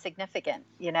this was significant,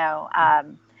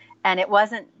 and it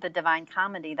wasn't the Divine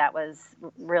Comedy that was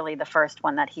really the first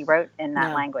one that he wrote in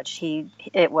that language.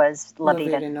 It was La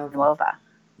Vita Nuova.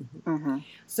 Mm-hmm.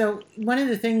 So one of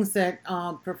the things that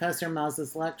Professor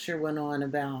Mazza's lecture went on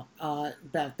about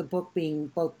the book being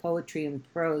both poetry and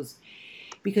prose,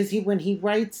 because when he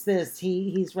writes this,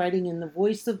 he's writing in the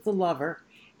voice of the lover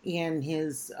in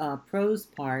his prose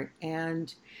part,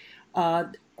 and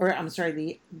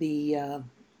the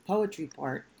poetry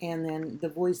part, and then the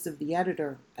voice of the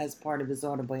editor as part of his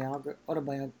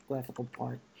autobiographical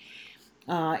part.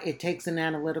 It takes an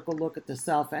analytical look at the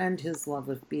self and his love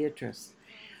of Beatrice.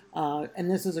 And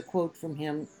this is a quote from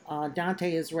him.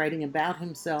 Dante is writing about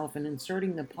himself and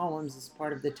inserting the poems as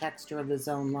part of the texture of his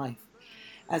own life.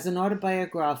 As an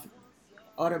autobiography,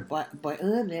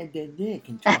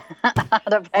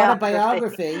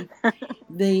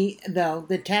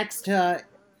 the text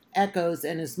echoes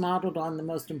and is modeled on the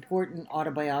most important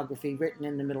autobiography written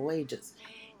in the Middle Ages.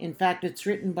 In fact, it's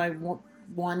written by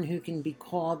one who can be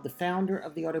called the founder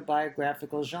of the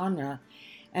autobiographical genre,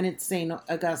 and it's St.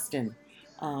 Augustine,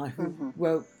 who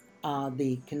wrote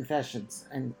the Confessions.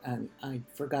 And I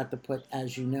forgot to put,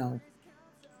 as you know,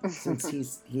 since he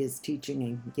is teaching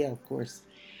in Yale course.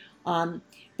 But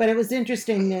it was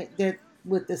interesting that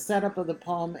with the setup of the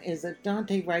poem is that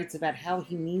Dante writes about how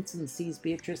he meets and sees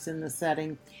Beatrice in the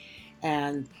setting,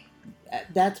 and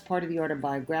that's part of the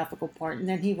autobiographical part. And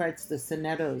then he writes the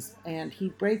sonettos, and he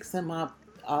breaks them up,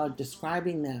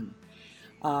 describing them.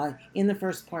 In the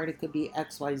first part, it could be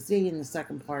XYZ. In the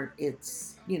second part,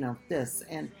 it's this,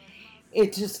 and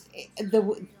it just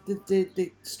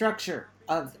the structure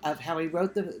of how he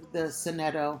wrote the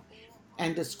sonetto,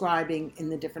 and describing in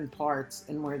the different parts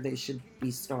and where they should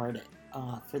be started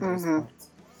for those parts.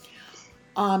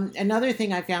 Another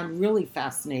thing I found really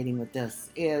fascinating with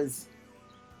this is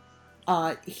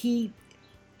there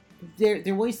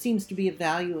always seems to be a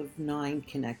value of 9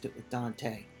 connected with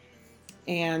Dante,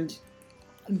 and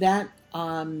that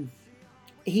Dante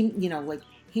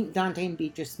and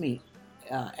Beatrice meet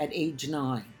at age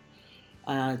 9.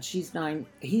 She's 9,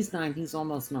 he's 9, he's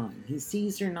almost 9. He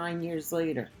sees her 9 years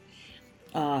later.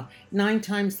 9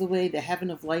 times the way the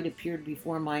heaven of light appeared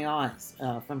before my eyes,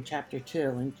 from chapter 2.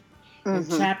 And in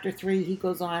chapter 3, he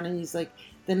goes on and he's like,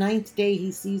 the 9th day he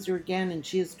sees her again, and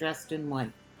she is dressed in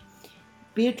white.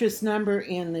 Beatrice's number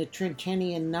in the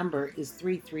Tridentine number is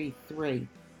 333.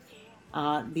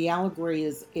 The allegory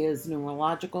is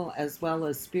numerological as well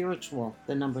as spiritual,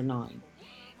 the number 9.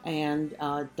 And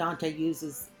Dante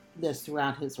uses this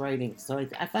throughout his writing. So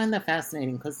I find that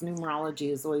fascinating, because numerology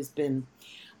has always been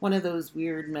one of those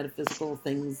weird metaphysical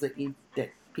things that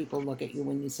people look at you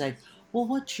when you say, well,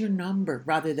 what's your number?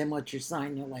 Rather than what's your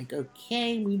sign. You're like,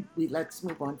 okay, we let's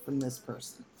move on from this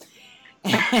person.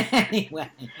 Anyway.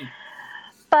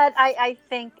 But I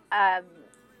think I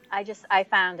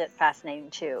found it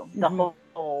fascinating too. The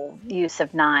whole use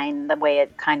of 9, the way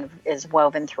it kind of is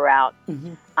woven throughout.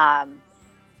 And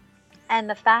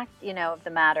the fact, of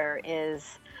the matter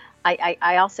is,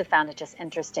 I also found it just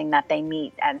interesting that they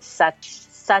meet at such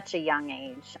a young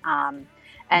age.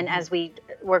 And as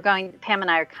Pam and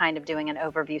I are kind of doing an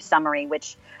overview summary,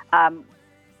 which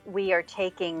we are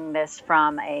taking this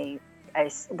from a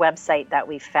website that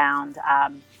we found.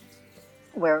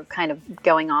 We're kind of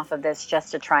going off of this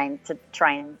just to try and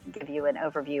give you an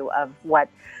overview of what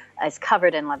is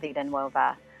covered in La Vita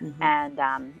Nuova. And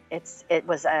it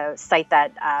was a site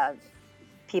that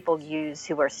people use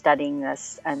who are studying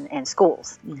this in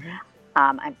schools. Mm-hmm.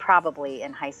 I'm probably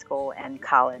in high school and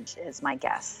college is my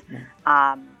guess.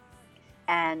 Yeah.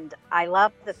 And I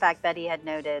love the fact Betty had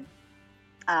noted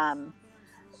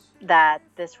that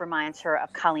this reminds her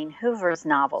of Colleen Hoover's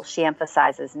novels. She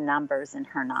emphasizes numbers in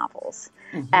her novels.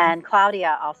 Mm-hmm. And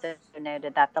Claudia also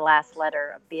noted that the last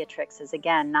letter of Beatrix is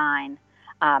again 9,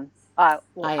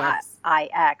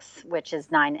 IX, which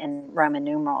is 9 in Roman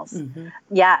numerals. Mm-hmm.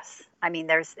 Yes, I mean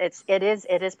it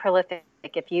is prolific.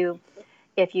 If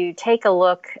you take a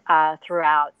look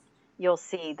throughout, you'll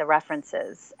see the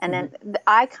references, and then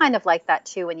I kind of like that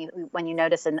too. When you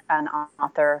notice an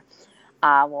author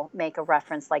will make a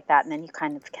reference like that, and then you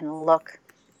kind of can look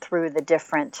through the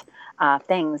different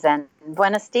things. And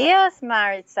Buenos dias,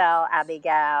 Maricel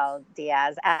Abigail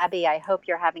Diaz. Abby, I hope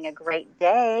you're having a great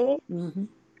day. Mm-hmm.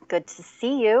 Good to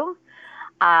see you.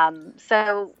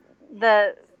 So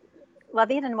the La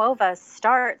Vida Nuova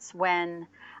starts when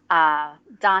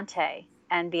Dante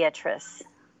and Beatrice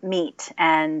meet,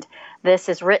 and this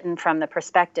is written from the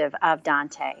perspective of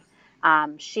Dante.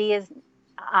 She is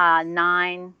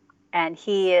 9 and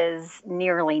he is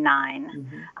nearly 9.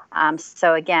 Mm-hmm.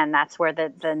 So again, that's where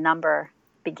the number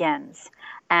begins.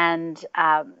 And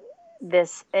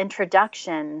this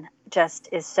introduction just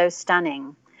is so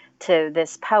stunning to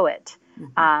this poet.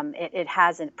 Mm-hmm. It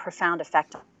has a profound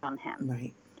effect on him.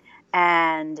 Right.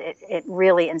 And it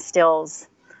really instills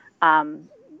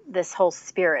this whole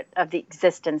spirit of the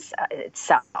existence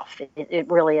itself. It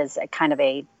really is a kind of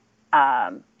a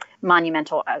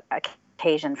monumental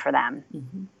occasion for them.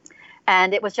 Mm-hmm.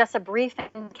 And it was just a brief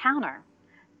encounter.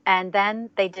 And then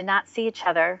they did not see each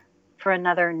other for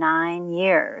another 9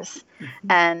 years.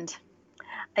 Mm-hmm. And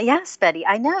yes, Betty,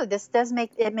 I know this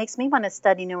makes me want to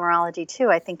study numerology too.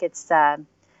 I think it's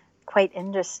quite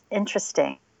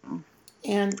interesting.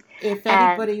 And if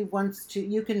anybody wants to,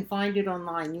 you can find it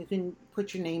online. You can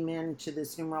put your name into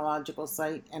this numerological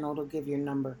site and it'll give your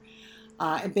number.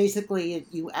 And basically,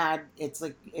 you add, it's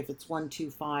like if it's 1,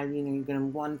 2, 5, you're going to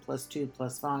 1 + 2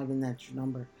 + 5, and that's your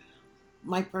number.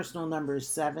 My personal number is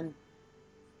 7.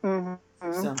 Mm-hmm.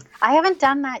 So I haven't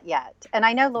done that yet. And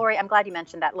I know Lori, I'm glad you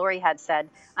mentioned that. Lori had said,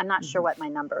 I'm not sure what my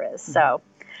number is. Mm-hmm. So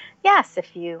yes,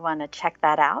 if you want to check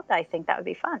that out, I think that would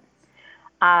be fun.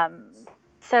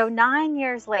 So 9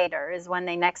 years later is when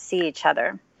they next see each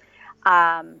other.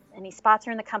 And he spots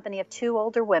her in the company of 2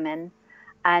 older women.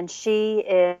 And she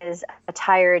is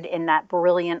attired in that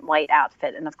brilliant white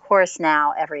outfit. And of course,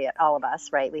 now all of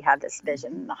us, right, we have this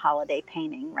vision, the holiday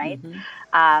painting, right?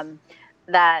 Mm-hmm.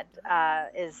 That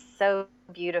is so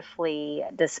beautifully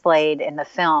displayed in the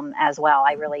film as well.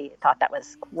 I really thought that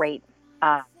was great.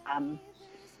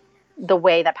 The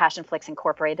way that Passionflix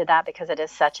incorporated that, because it is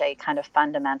such a kind of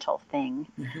fundamental thing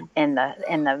Mm-hmm.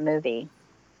 in the movie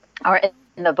or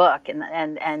in the book and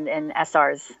in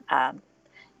SR's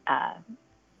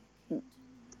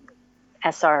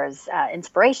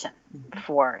inspiration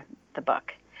for the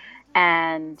book,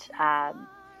 and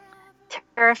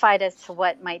terrified as to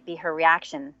what might be her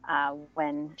reaction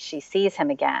when she sees him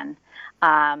again,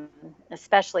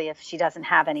 especially if she doesn't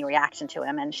have any reaction to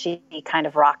him. And she kind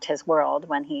of rocked his world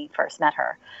when he first met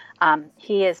her.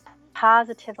 He is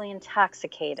positively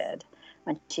intoxicated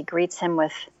when she greets him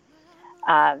with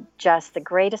just the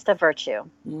greatest of virtue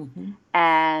Mm-hmm.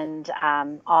 and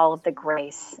all of the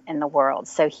grace in the world.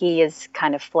 So he is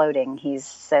kind of floating. He's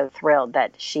so thrilled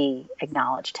that she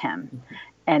acknowledged him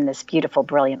in this beautiful,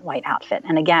 brilliant white outfit.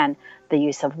 And again, the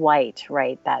use of white,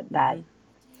 right? That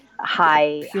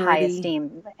high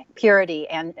esteem, purity,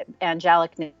 and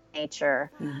angelic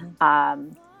nature,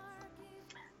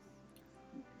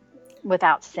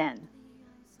 without sin.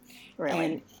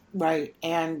 Really.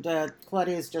 And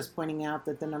Claudia is just pointing out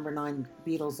that the number 9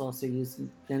 Beatles also use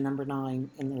the number 9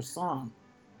 in their song.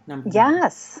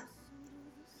 Yes.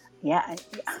 Yeah.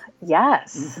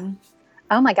 Yes. Mm-hmm.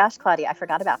 Oh my gosh, Claudia, I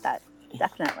forgot about that.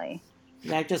 Definitely.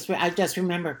 Yeah, I just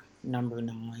remember number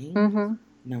 9. Mm-hmm.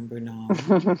 Number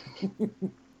 9.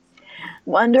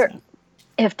 Wonder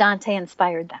if Dante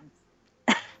inspired them.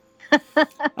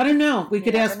 I don't know. We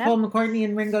could ask know. Paul McCartney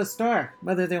and Ringo Starr.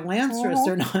 Whether they're Lancers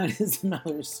or not is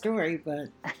another story, but...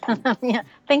 Yeah.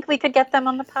 Think we could get them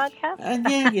on the podcast?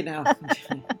 Yeah,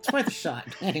 it's worth a shot.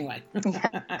 Anyway.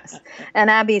 Yes. And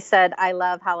Abby said, I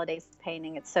love holidays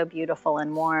painting. It's so beautiful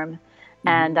and warm. Mm-hmm.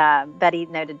 And Betty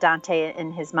noted Dante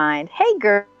in his mind. Hey,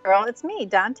 girl, it's me,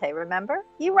 Dante. Remember?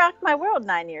 You rocked my world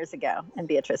 9 years ago. And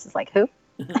Beatrice is like, who?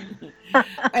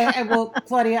 Well,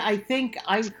 Claudia, I think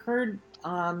I heard...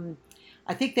 an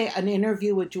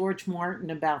interview with George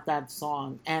Martin about that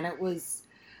song, and it was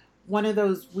one of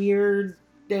those weird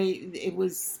it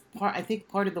was part, I think,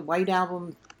 part of the White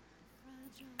Album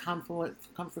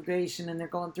conflagration, and they're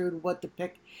going through what to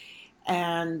pick,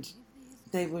 and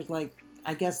they were like,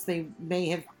 I guess they may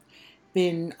have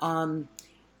been uh,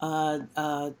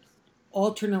 uh,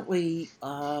 alternately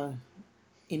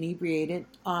inebriated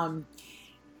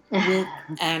with,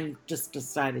 and just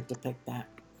decided to pick that,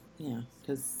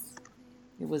 because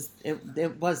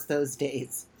it was those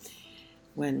days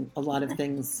when a lot of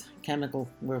things chemical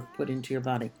were put into your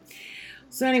body.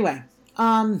 So anyway,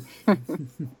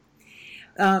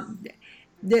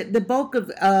 the bulk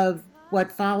of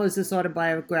what follows this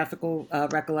autobiographical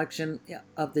recollection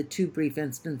of the two brief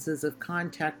instances of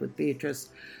contact with Beatrice,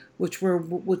 which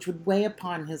would weigh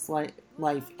upon his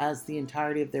life as the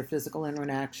entirety of their physical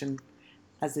interaction,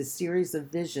 as a series of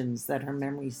visions that her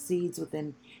memory seeds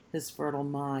within his fertile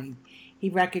mind. He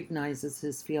recognizes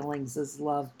his feelings as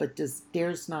love, but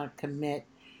dares not commit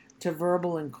to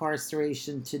verbal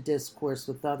incarceration to discourse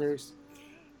with others.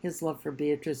 His love for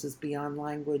Beatrice is beyond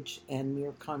language and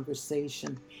mere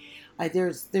conversation.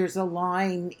 There's a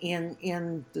line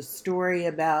in the story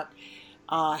about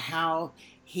how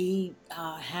he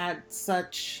had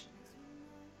such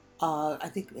I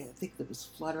think it was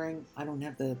fluttering. I don't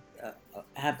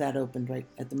have that opened right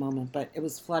at the moment, but it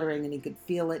was fluttering, and he could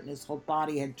feel it, and his whole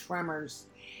body had tremors.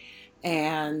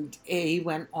 And he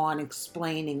went on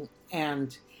explaining,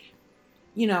 and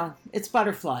it's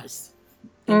butterflies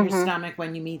in your stomach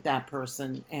when you meet that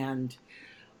person, and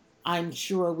I'm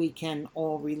sure we can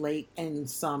all relate in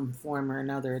some form or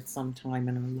another at some time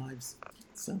in our lives.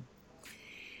 So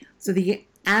the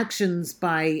actions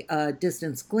by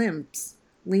Distance Glimpse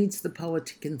leads the poet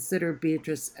to consider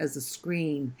Beatrice as a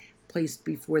screen placed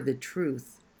before the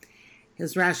truth.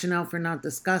 His rationale for not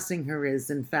discussing her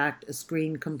is, in fact, a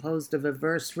screen composed of a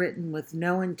verse written with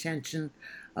no intention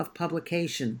of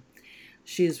publication.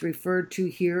 She is referred to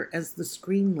here as the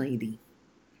Screen Lady.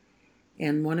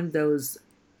 And one of those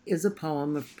is a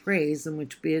poem of praise in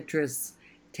which Beatrice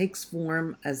takes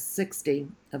form as 60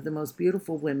 of the most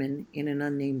beautiful women in an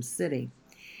unnamed city,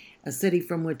 a city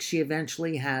from which she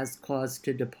eventually has cause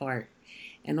to depart,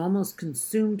 and almost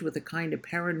consumed with a kind of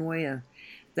paranoia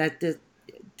that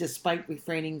despite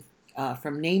refraining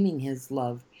from naming his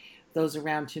love, those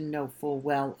around him know full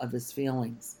well of his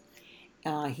feelings.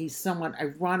 He somewhat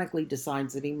ironically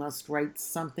decides that he must write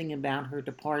something about her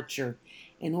departure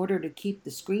in order to keep the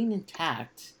screen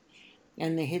intact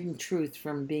and the hidden truth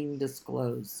from being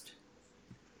disclosed.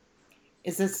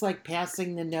 Is this like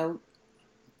passing the note?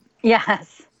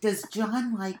 Yes. Does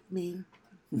John like me?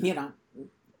 Do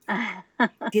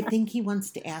you think he wants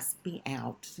to ask me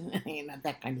out?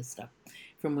 That kind of stuff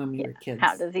from when we were kids.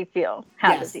 How does he feel?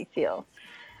 How does he feel?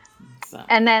 So.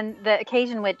 And then the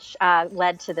occasion which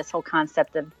led to this whole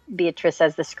concept of Beatrice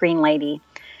as the Screen Lady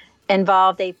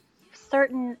involved a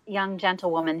certain young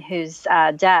gentlewoman whose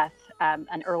death,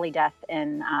 an early death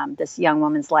in this young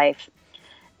woman's life,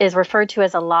 is referred to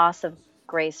as a loss of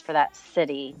grace for that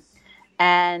city.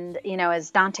 And,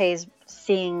 as Dante's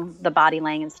seeing the body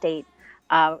laying in state,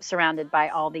 surrounded by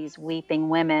all these weeping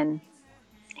women,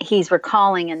 he's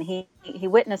recalling, and he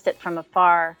witnessed it from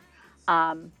afar,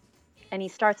 and he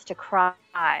starts to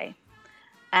cry.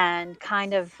 And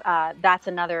kind of that's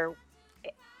another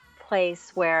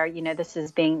place where,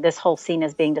 this whole scene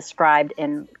is being described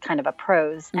in kind of a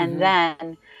prose. Mm-hmm. And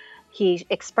then he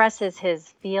expresses his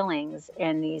feelings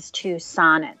in these two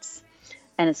sonnets.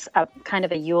 And it's a kind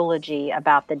of a eulogy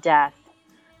about the death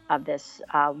of this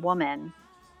woman.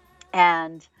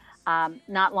 And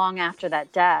not long after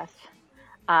that death,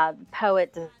 the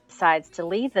poet decides to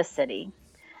leave the city,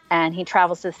 and he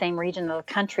travels to the same region of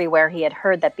the country where he had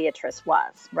heard that Beatrice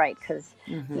was, right? Because,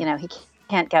 he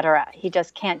can't get her out. He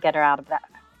just can't get her out of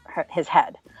his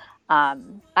head.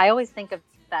 I always think of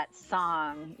that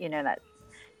song, that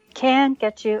can't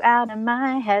get you out of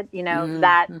my head,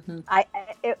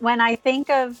 when I think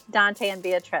of Dante and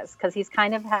Beatrice, because he's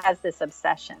kind of has this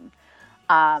obsession.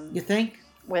 You think?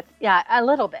 With, a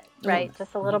little bit, right?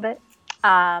 Just a little bit.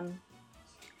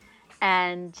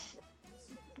 And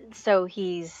so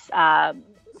he's kind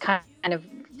of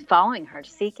following her,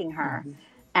 seeking her. Mm-hmm.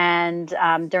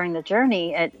 And during the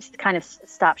journey, it kind of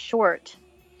stops short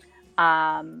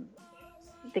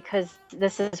because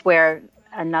this is where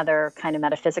another kind of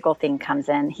metaphysical thing comes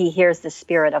in. He hears the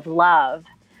spirit of love,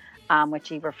 which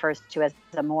he refers to as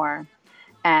Amor.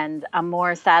 And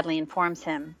Amor sadly informs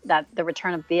him that the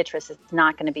return of Beatrice is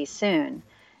not going to be soon.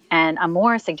 And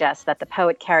Amor suggests that the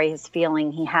poet carry his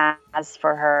feeling he has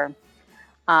for her,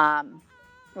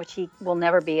 which he will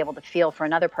never be able to feel for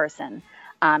another person,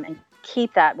 and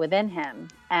keep that within him.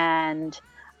 And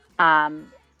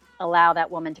allow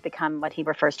that woman to become what he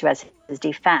refers to as his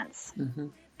defense. Mm-hmm.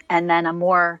 And then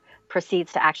Amor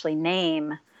proceeds to actually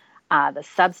name the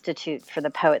substitute for the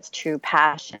poet's true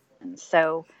passion.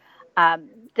 So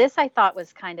this I thought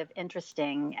was kind of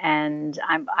interesting, and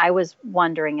I was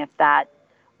wondering if that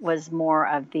was more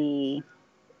of the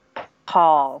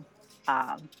Paul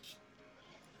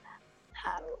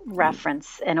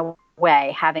reference in a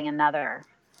way, having another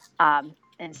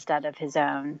instead of his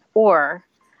own, or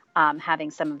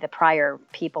having some of the prior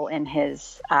people in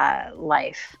his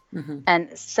life. Mm-hmm.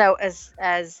 And so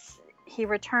as he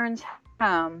returns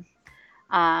home,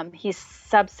 he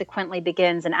subsequently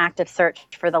begins an active search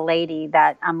for the lady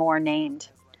that Amor named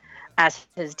as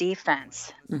his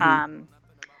defense, Mm-hmm.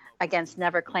 against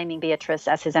never claiming Beatrice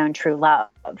as his own true love.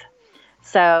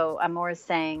 So Amor is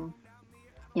saying,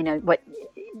 what?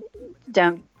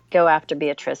 Don't go after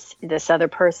Beatrice. This other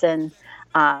person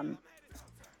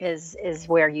is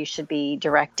where you should be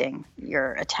directing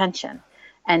your attention.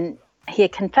 And he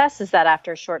confesses that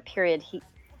after a short period,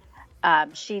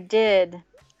 she did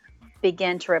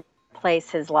begin to replace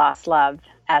his lost love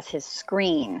as his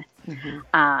screen.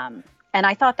 Mm-hmm. And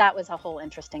I thought that was a whole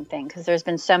interesting thing, because there's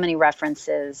been so many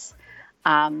references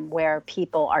where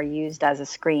people are used as a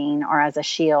screen or as a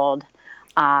shield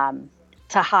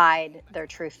to hide their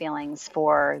true feelings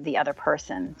for the other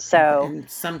person. So in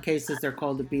some cases, they're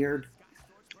called a beard.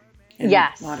 In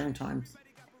yes, modern times.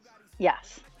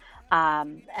 Yes.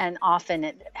 And often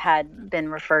it had been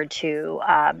referred to,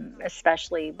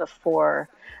 especially before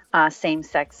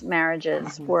same-sex marriages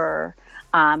Mm-hmm. were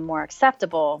more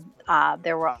acceptable.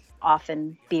 There were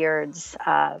often beards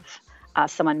of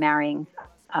someone marrying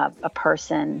a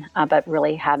person, but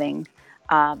really having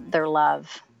their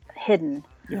love hidden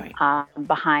Right.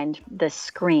 behind this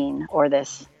screen or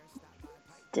this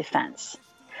defense.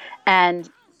 And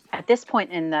at this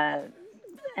point in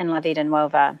La Vita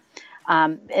Nuova,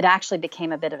 it actually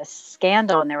became a bit of a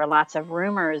scandal, and there were lots of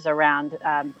rumors around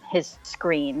his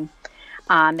screen.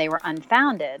 They were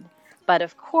unfounded, but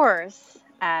of course,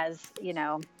 as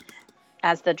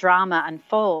the drama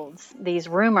unfolds, these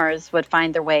rumors would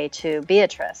find their way to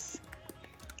Beatrice.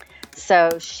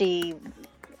 So she's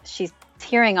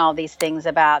hearing all these things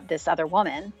about this other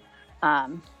woman,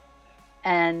 and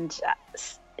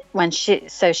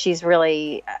she's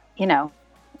really,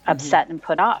 upset and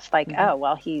put off, like, oh,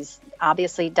 well, he's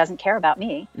obviously doesn't care about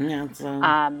me. Yeah,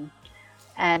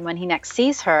 And when he next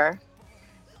sees her,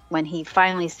 when he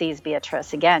finally sees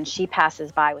Beatrice again, she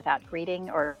passes by without greeting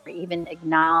or even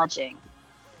acknowledging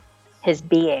his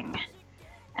being.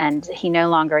 And he no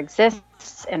longer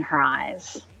exists in her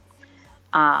eyes,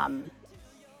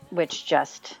 which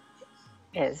just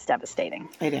is devastating.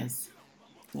 It is.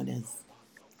 It is.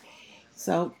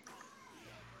 So,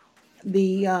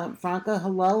 Franca,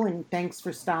 hello, and thanks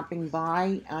for stopping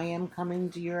by. I am coming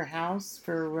to your house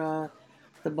for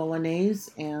the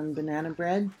bolognese and banana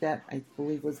bread that I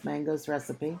believe was Mango's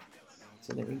recipe.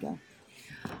 So there we go.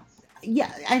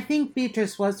 Yeah, I think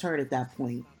Beatrice was hurt at that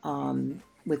point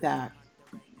with that.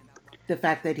 The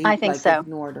fact that he I think so.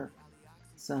 ignored her.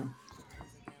 So.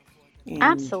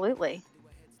 Absolutely.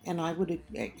 And I would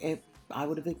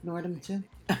have ignored him too.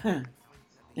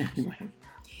 Anyway.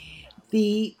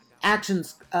 The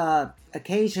actions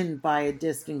occasioned by a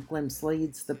distant glimpse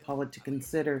leads the poet to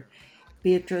consider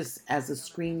Beatrice as a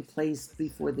screen placed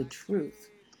before the truth.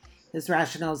 His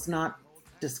rationale is not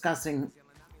discussing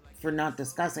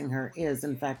her is,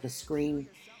 in fact, a screen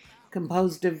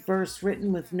composed of verse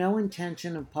written with no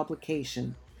intention of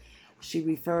publication. She's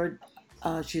referred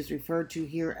to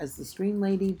here as the Screen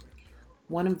Lady.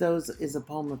 One of those is a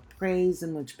poem of praise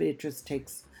in which Beatrice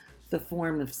takes the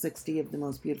form of 60 of the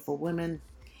most beautiful women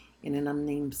in an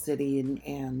unnamed city,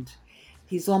 and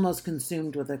he's almost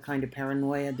consumed with a kind of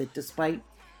paranoia that despite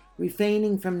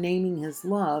refraining from naming his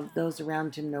love, those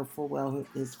around him know full well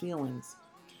his feelings.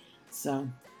 So,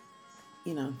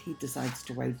 he decides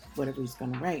to write whatever he's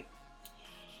going to write.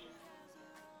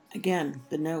 Again,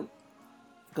 the note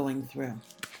going through.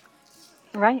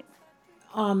 Right.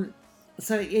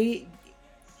 So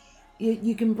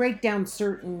you can break down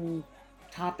certain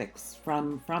topics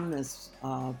from this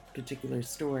particular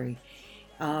story.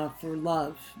 For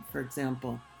love, for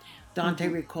example, Dante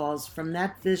recalls, from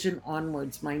that vision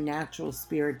onwards, my natural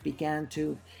spirit began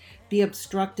to be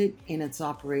obstructed in its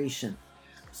operation,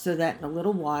 so that in a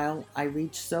little while I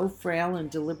reached so frail and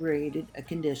deliberated a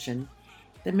condition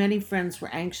that many friends were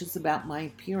anxious about my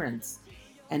appearance,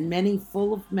 and many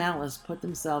full of malice put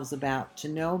themselves about to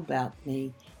know about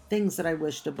me things that I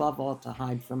wished above all to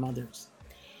hide from others.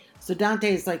 So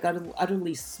Dante is like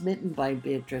utterly smitten by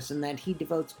Beatrice, in that he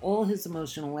devotes all his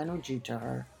emotional energy to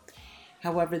her,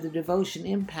 However, the devotion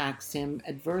impacts him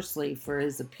adversely, for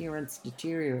his appearance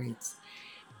deteriorates.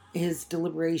 His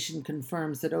deliberation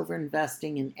confirms that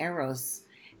overinvesting in eros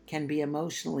can be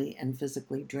emotionally and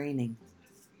physically draining.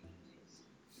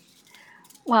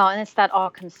 Well, and it's that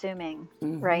all-consuming,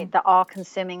 Mm-hmm. right? The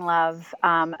all-consuming love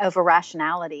over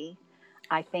rationality,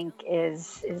 I think,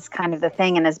 is kind of the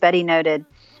thing. And as Betty noted,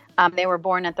 they were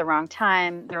born at the wrong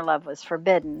time. Their love was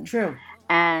forbidden, True.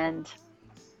 and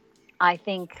I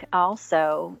think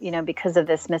also, because of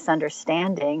this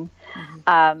misunderstanding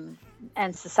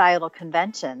and societal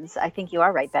conventions, I think you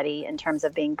are right, Betty, in terms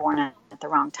of being born at the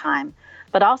wrong time,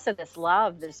 but also this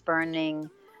love, this burning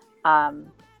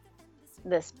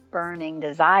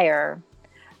desire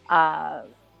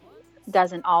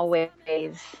doesn't always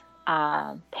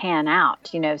pan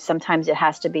out. Sometimes it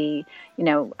has to be,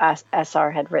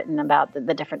 SR had written about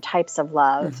the different types of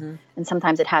love, Mm-hmm. and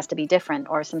sometimes it has to be different,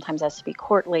 or sometimes it has to be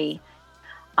courtly.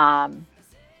 And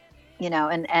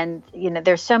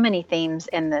there's so many themes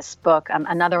in this book.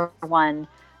 Another one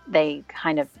they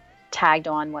kind of tagged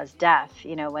on was death.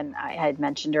 When I had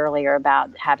mentioned earlier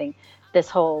about having this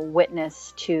whole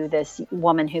witness to this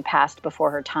woman who passed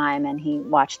before her time, and he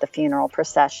watched the funeral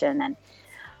procession. And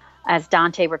as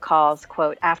Dante recalls,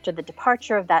 quote, "After the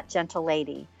departure of that gentle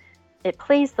lady, it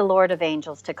pleased the Lord of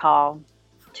angels to call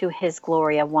to his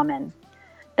glory a woman.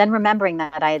 Then remembering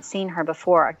that I had seen her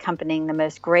before accompanying the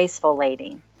most graceful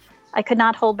lady, I could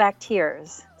not hold back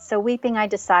tears. So weeping, I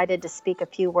decided to speak a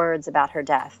few words about her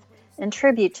death, in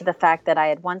tribute to the fact that I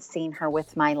had once seen her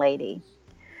with my lady."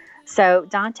 So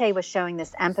Dante was showing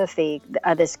this empathy,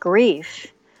 this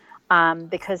grief,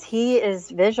 because he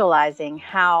is visualizing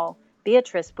how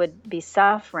Beatrice would be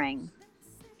suffering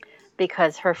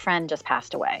because her friend just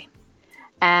passed away.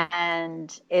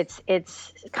 And it's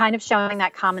kind of showing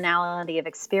that commonality of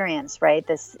experience, right?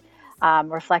 This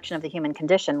reflection of the human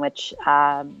condition, which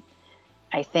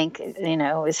I think,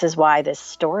 this is why this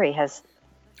story has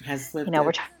lived.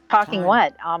 We're talking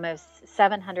almost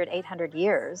 700, 800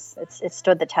 years. It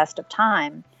stood the test of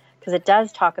time because it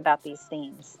does talk about these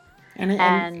themes. And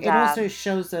it also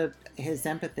shows his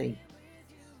empathy.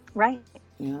 Right.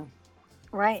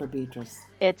 Right. For Beatrice.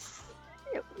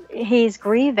 He's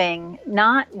grieving,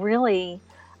 not really,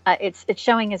 it's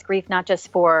showing his grief not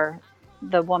just for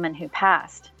the woman who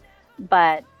passed,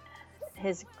 but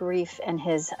his grief and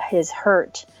his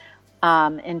hurt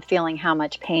in feeling how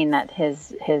much pain that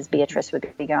his Beatrice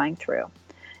would be going through.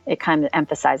 It kind of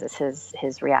emphasizes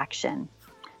his reaction.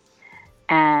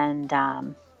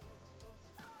 And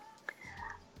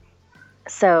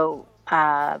so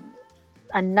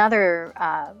another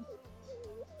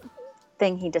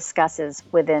thing he discusses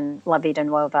within La Vita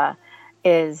Nuova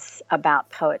is about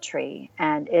poetry,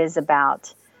 and is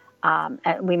about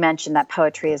we mentioned that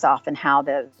poetry is often how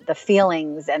the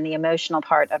feelings and the emotional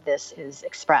part of this is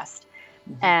expressed.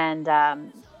 Mm-hmm.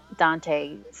 And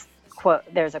Dante's quote,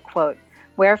 there's a quote,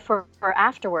 "Wherefore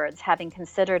afterwards, having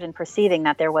considered and perceiving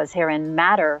that there was herein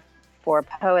matter for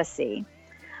poesy,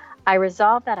 I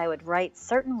resolved that I would write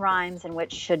certain rhymes in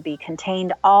which should be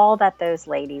contained all that those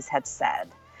ladies had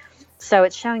said." So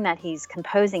it's showing that he's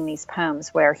composing these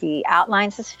poems where he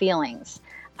outlines his feelings,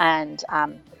 and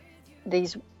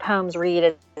these poems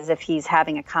read as if he's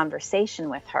having a conversation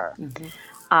with her.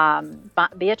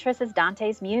 Mm-hmm. Beatrice is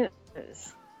Dante's muse,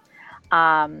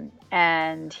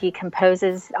 and he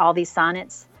composes all these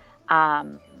sonnets,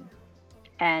 and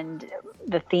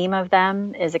the theme of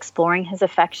them is exploring his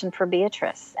affection for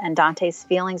Beatrice. And Dante's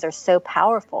feelings are so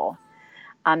powerful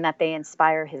that they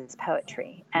inspire his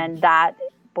poetry. And that,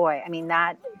 boy, I mean,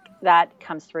 that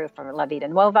comes through for La Vita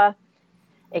Nuova.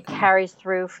 It carries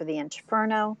through for the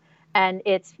Inferno, and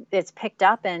it's picked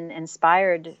up and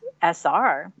inspired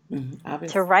SR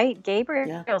to write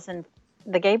Gabriel's in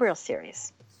the Gabriel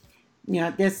series. Yeah,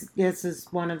 this is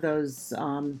one of those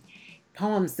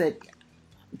poems that,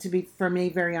 for me,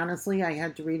 very honestly, I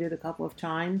had to read it a couple of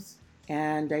times,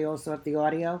 and I also have the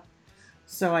audio,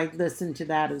 so I listened to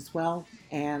that as well,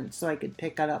 and so I could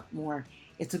pick it up more.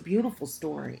 It's a beautiful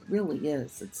story, it really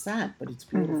is. It's sad, but it's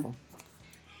beautiful.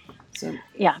 Mm-hmm. So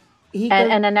yeah,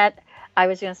 and Annette, I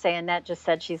was going to say, Annette just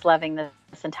said she's loving this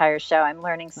entire show. I'm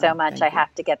learning so much. I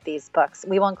have to get these books.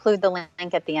 We will include the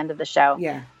link at the end of the show.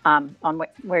 Yeah. On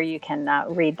where you can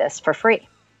read this for free.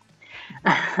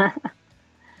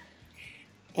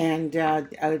 And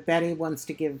Betty wants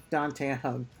to give Dante a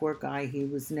hug. Poor guy, he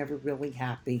was never really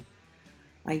happy.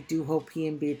 I do hope he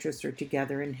and Beatrice are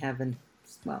together in heaven.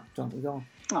 Well, don't we all?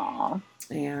 Aww.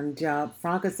 And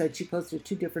Franca said she posted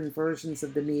 2 different versions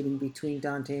of the meeting between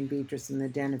Dante and Beatrice in the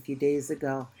den a few days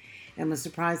ago, and was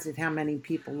surprised at how many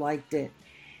people liked it.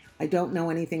 I don't know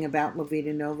anything about La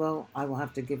Vita Novo. I will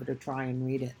have to give it a try and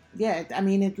read it. Yeah, I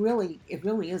mean, it really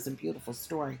is a beautiful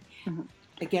story. Mm-hmm.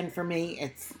 Again, for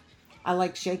me, I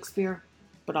like Shakespeare,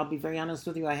 but I'll be very honest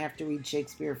with you. I have to read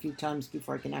Shakespeare a few times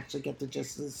before I can actually get the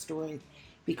gist of the story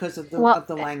because of the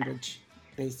language,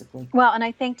 basically. Well, and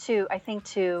I think too,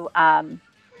 the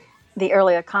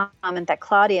earlier comment that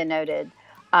Claudia noted,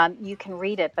 you can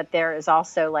read it, but there is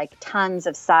also like tons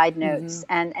of side notes,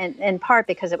 and in part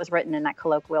because it was written in that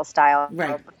colloquial style. Right.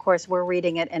 Of course, we're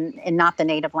reading it in not the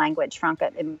native language.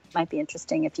 Franca, it might be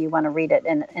interesting if you want to read it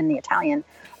in the Italian.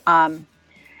 So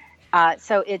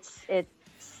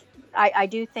I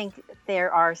do think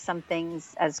there are some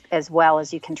things as well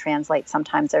as you can translate.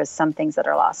 Sometimes there's some things that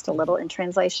are lost a little in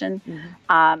translation.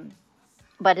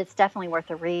 But it's definitely worth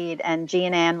a read. And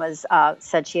Jean Ann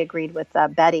said she agreed with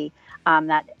Betty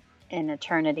that in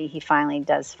Eternity he finally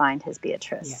does find his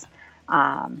Beatrice.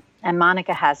 Yeah. And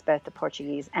Monica has both the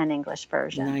Portuguese and English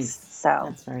versions. Nice. So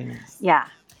that's very nice. Yeah,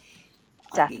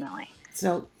 definitely.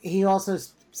 So he also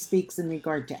speaks in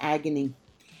regard to agony.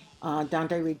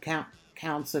 Dante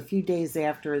recounts, a few days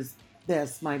after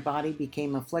this, my body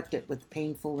became afflicted with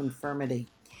painful infirmity,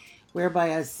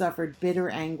 whereby I suffered bitter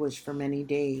anguish for many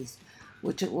days,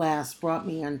 which at last brought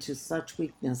me unto such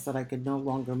weakness that I could no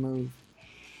longer move.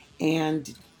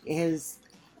 And his,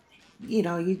 you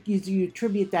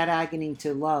attribute that agony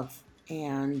to love,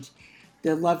 and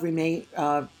the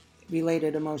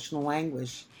love-related emotional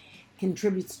anguish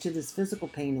contributes to this physical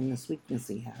pain and this weakness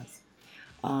he has.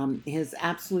 His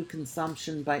absolute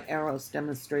consumption by Eros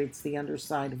demonstrates the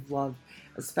underside of love,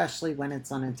 especially when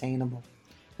it's unattainable.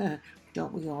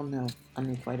 Don't we all know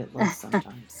unrequited love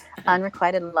sometimes?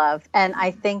 Unrequited love. And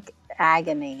I think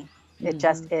agony, it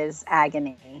just is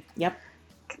agony. Yep.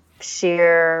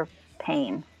 Sheer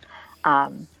pain.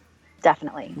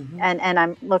 Definitely. And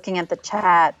I'm looking at the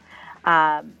chat.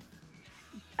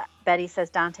 Betty says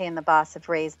Dante and the boss have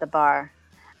raised the bar.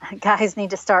 Guys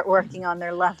need to start working on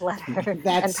their love letter and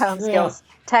poem skills.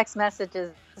 Text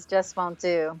messages just won't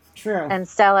do. True. And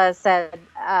Stella said,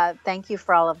 thank you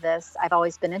for all of this. I've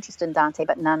always been interested in Dante,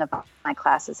 but none of my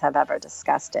classes have ever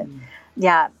discussed it.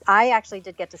 Yeah, I actually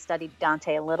did get to study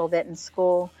Dante a little bit in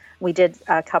school. We did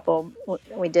a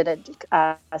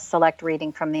select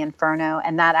reading from the Inferno,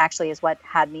 and that actually is what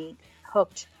had me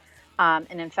hooked. And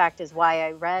in fact is why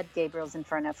I read Gabriel's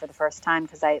Inferno for the first time,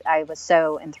 because I was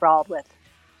so enthralled with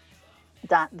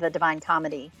the Divine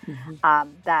Comedy,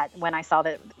 that when I saw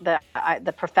that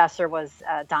the professor was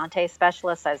a Dante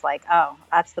specialist, I was like, oh,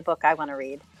 that's the book I want to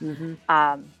read.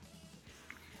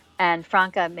 And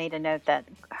Franca made a note that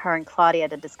her and Claudia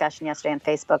had a discussion yesterday on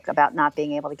Facebook about not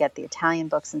being able to get the Italian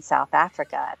books in South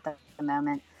Africa at the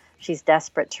moment. She's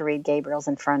desperate to read Gabriel's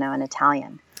Inferno in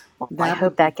Italian. Well, I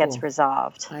hope that gets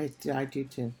resolved. I do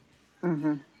too.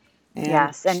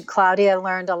 Yes, and Claudia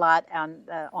learned a lot on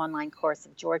the online course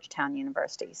of Georgetown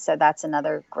University, so that's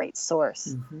another great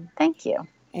source. Thank you.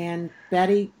 And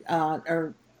Betty,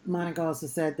 or Monica also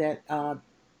said that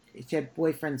she had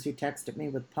boyfriends who texted me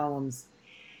with poems,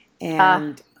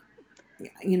 and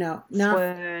not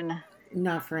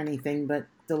for anything, but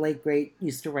the late great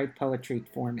used to write poetry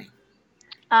for me,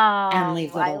 and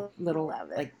leave little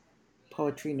like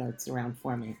poetry notes around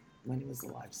for me when he was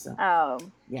alive. So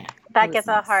yeah, that gets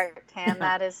a heart, Tam.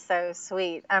 That is so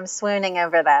sweet. I'm swooning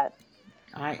over that.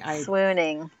 I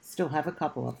swooning. Still have a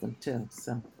couple of them too.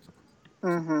 So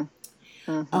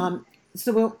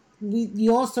so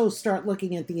you also start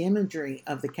looking at the imagery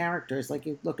of the characters, like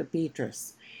you look at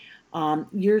Beatrice.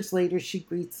 Years later, she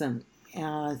greets him.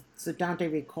 So Dante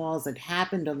recalls, it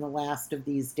happened on the last of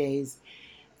these days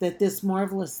that this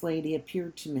marvelous lady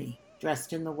appeared to me,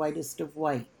 dressed in the whitest of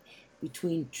white,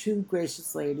 between two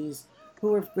gracious ladies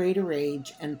who were of greater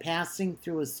age, and passing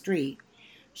through a street,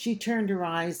 she turned her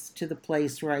eyes to the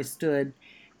place where I stood,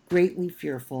 greatly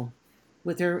fearful,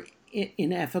 with her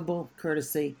ineffable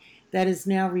courtesy that is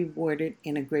now rewarded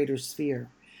in a greater sphere.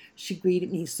 She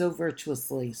greeted me so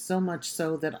virtuously, so much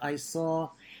so that I saw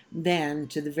then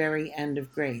to the very end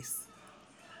of grace.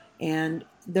 And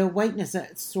the whiteness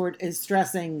is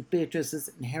stressing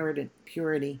Beatrice's inherited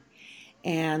purity.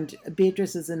 And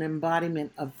Beatrice is an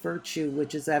embodiment of virtue,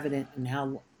 which is evident in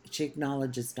how she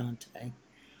acknowledges Dante.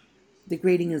 The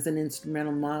greeting is an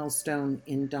instrumental milestone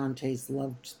in Dante's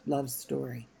love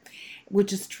story,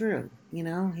 which is true. He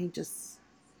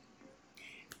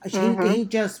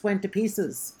just went to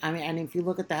pieces. I mean, and if you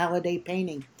look at the Halliday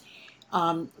painting,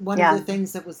 one of the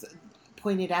things that was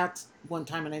pointed out one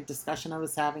time in a discussion I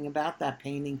was having about that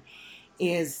painting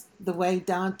is the way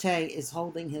Dante is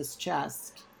holding his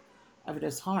chest of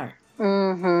his heart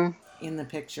in the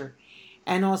picture.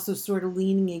 and also sort of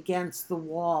leaning against the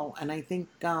wall. And I think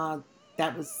that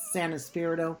was San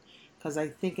Espiritu, because I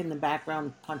think in the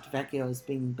background Ponte Vecchio is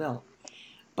being built.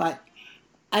 But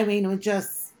I mean, it was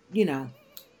just,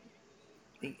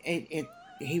 it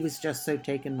he was just so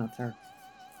taken with her.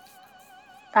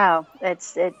 Oh,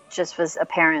 it just was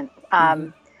apparent. Mm-hmm.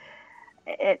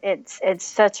 It's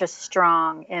such a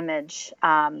strong image.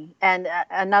 And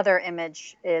another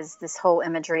image is this whole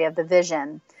imagery of the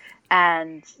vision.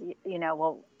 And,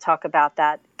 we'll talk about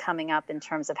that coming up in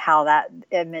terms of how that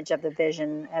image of the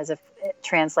vision it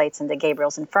translates into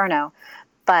Gabriel's Inferno.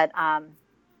 But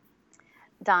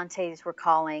Dante's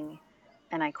recalling,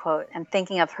 and I quote, "And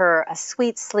thinking of her, a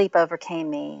sweet sleep overcame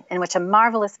me, in which a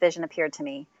marvelous vision appeared to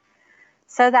me.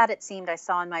 So that it seemed I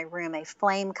saw in my room a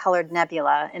flame-colored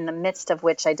nebula, in the midst of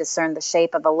which I discerned the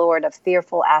shape of a lord of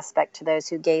fearful aspect to those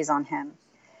who gaze on him.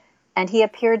 And he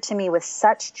appeared to me with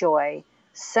such joy,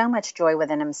 so much joy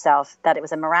within himself, that it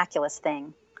was a miraculous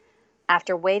thing.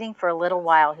 After waiting for a little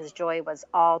while, his joy was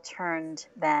all turned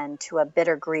then to a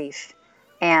bitter grief,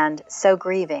 and, so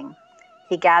grieving,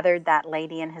 he gathered that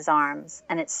lady in his arms,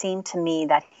 and it seemed to me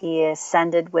that he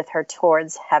ascended with her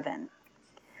towards heaven."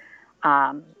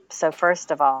 So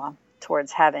first of all,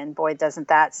 towards heaven, boy, doesn't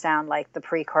that sound like the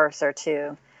precursor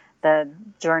to the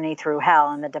journey through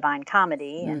hell in the Divine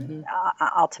Comedy, and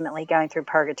ultimately going through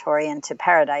purgatory into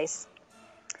paradise.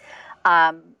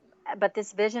 But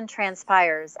this vision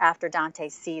transpires after Dante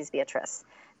sees Beatrice.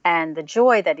 And the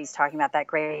joy that he's talking about, that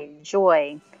great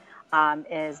joy,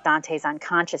 is Dante's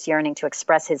unconscious yearning to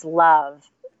express his love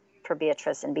for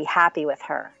Beatrice and be happy with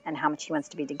her and how much he wants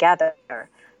to be together.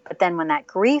 But then when that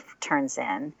grief turns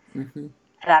in,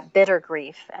 that bitter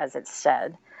grief, as it's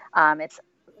said, it's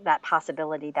that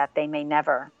possibility that they may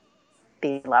never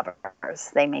be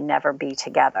lovers. They may never be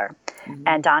together.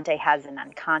 And Dante has an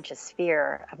unconscious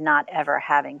fear of not ever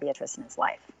having Beatrice in his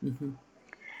life.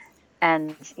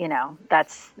 And,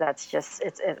 that's just,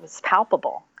 it's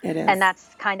palpable. It is. And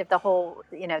that's kind of the whole,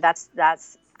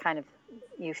 that's kind of,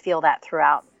 you feel that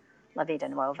throughout La Vita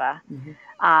Nuova.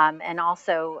 And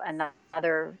also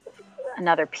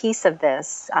another piece of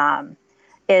this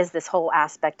is this whole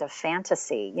aspect of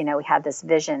fantasy. We had this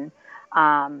vision,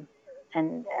 and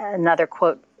another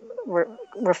quote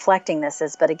reflecting this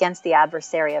is, "But against the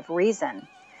adversary of reason,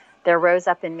 there rose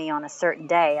up in me on a certain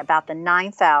day, about the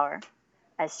 9th hour,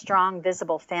 a strong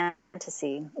visible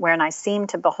fantasy, wherein I seemed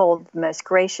to behold the most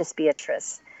gracious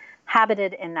Beatrice,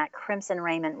 habited in that crimson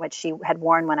raiment which she had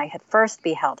worn when I had first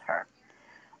beheld her.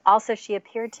 Also she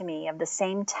appeared to me of the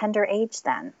same tender age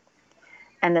then."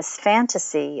 And this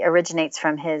fantasy originates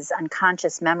from his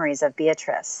unconscious memories of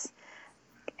Beatrice,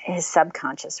 his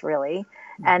subconscious, really.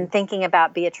 And thinking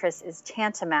about Beatrice is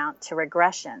tantamount to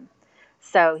regression.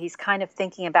 So he's kind of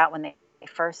thinking about when they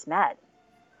first met.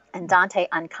 And Dante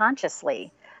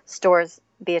unconsciously stores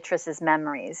Beatrice's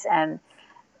memories. And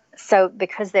so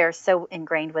because they're so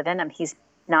ingrained within him, he's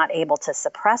not able to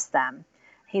suppress them.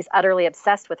 He's utterly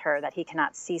obsessed with her that he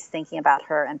cannot cease thinking about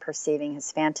her and perceiving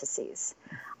his fantasies.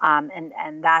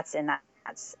 And that's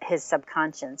his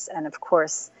subconscious. And of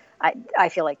course, I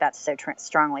feel like that so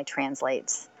strongly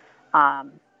translates.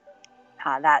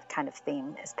 That kind of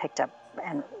theme is picked up,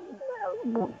 and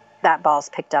that ball's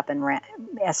picked up, and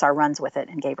SR runs with it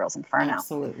in Gabriel's Inferno.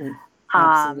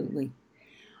 Absolutely.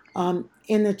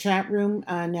 In the chat room,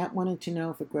 Nat wanted to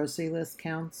know if a grocery list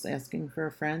counts, asking for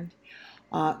a friend.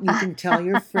 You can tell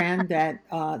your friend that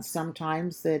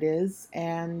sometimes it is,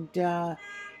 and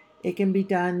it can be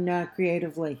done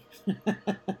creatively.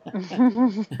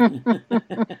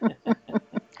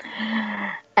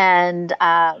 And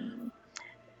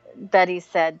Betty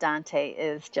said Dante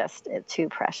is just too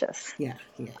precious. Yeah,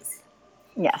 he is.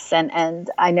 Yes, and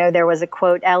I know there was a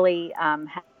quote. Ellie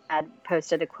had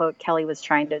posted a quote. Kelly was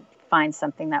trying to find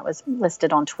something that was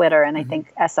listed on Twitter, and I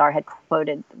think SR had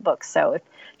quoted the book. So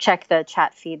check the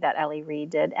chat feed that Ellie Reed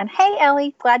did. And hey,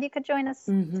 Ellie, glad you could join us.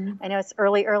 I know it's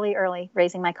early,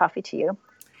 raising my coffee to you.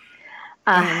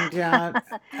 And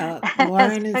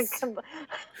Lauren is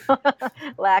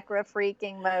Lacra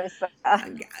freaking Mosa.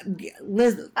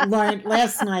 Lauren,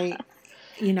 last night,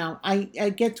 I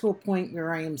get to a point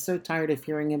where I am so tired of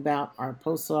hearing about our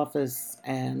post office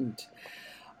and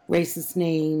racist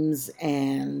names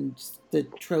and the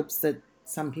tropes that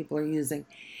some people are using,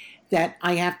 that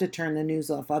I have to turn the news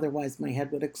off, otherwise my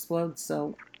head would explode.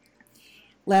 So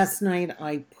last night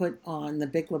I put on The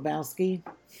Big Lebowski,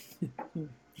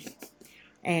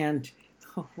 and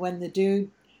when the dude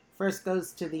first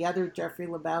goes to the other Jeffrey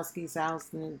Lebowski's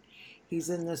house, and he's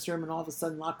in this room, and all of a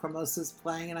sudden Lacrimosa's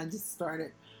playing, and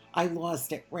I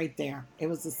lost it right there. It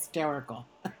was hysterical.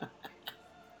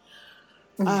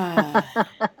 Uh,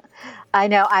 I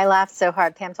know. I laughed so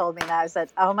hard. Pam told me that. I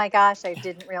said, "Oh my gosh, I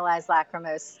didn't realize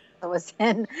Lacrimosa was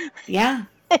in, yeah,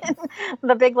 in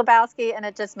The Big Lebowski," and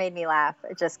it just made me laugh.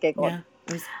 It just giggled. yeah,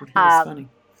 it was Um, funny.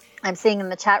 I'm seeing in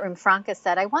the chat room, Franca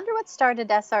said, "I wonder what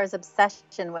started SR's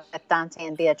obsession with Dante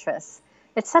and Beatrice.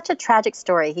 It's such a tragic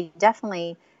story. He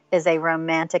definitely is a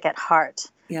romantic at heart."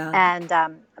 Yeah. And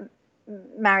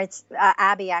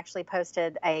Abby actually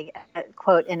posted a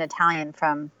quote in Italian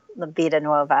from La Vita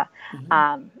Nuova,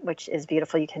 which is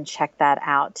beautiful. You can check that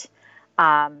out.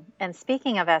 And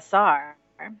speaking of SR,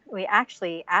 we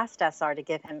actually asked SR to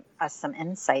give us some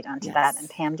insight onto that. And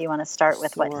Pam, do you want to start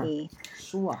with what he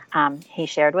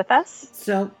shared with us?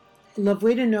 So, La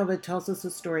Vita Nuova tells us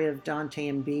the story of Dante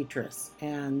and Beatrice,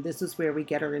 and this is where we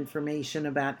get our information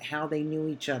about how they knew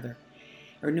each other,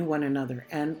 or knew one another,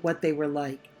 and what they were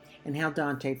like, and how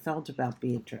Dante felt about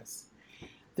Beatrice.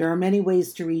 There are many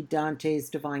ways to read Dante's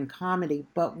Divine Comedy,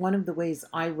 but one of the ways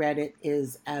I read it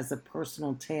is as a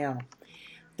personal tale.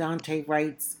 Dante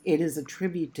writes, it is a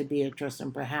tribute to Beatrice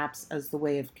and perhaps as the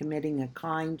way of committing a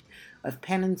kind of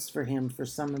penance for him for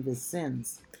some of his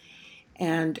sins,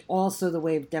 and also the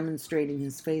way of demonstrating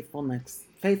his faithfulness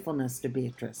to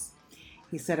Beatrice.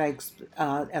 He said,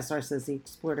 SR says he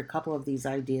explored a couple of these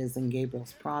ideas in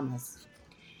Gabriel's Promise.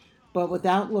 But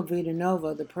without La Vita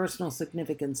Nuova, the personal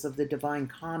significance of the Divine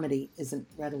Comedy isn't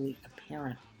readily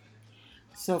apparent.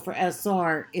 So for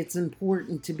SR, it's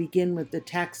important to begin with the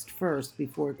text first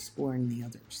before exploring the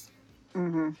others.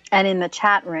 Mm-hmm. And in the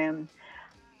chat room,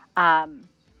 Abby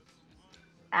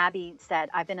said,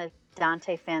 "I've been a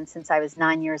Dante fan since I was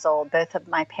 9 years old. Both of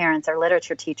my parents are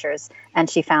literature teachers, and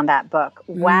she found that book."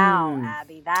 Wow,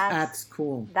 Abby, that's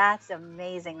cool. That's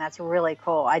amazing. That's really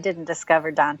cool. I didn't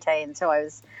discover Dante until I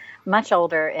was much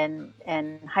older in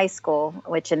high school,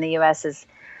 which in the U.S. is,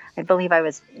 I believe I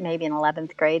was maybe in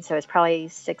 11th grade, so I was probably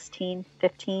 16,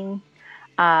 15.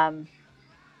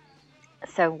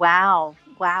 So wow,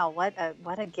 what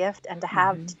a gift, and to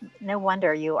have, no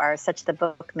wonder you are such the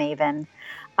book maven,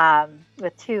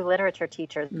 with two literature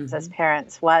teachers as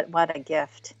parents. What a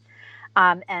gift.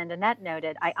 And Annette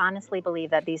noted, "I honestly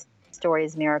believe that these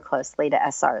stories mirror closely to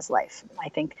SR's life." I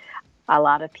think a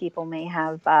lot of people may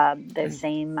have those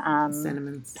same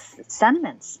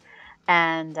sentiments.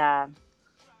 And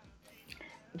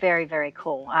very, very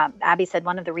cool. Abby said,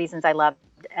 "One of the reasons I loved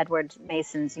Edward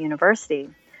Mason's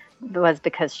University was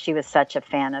because she was such a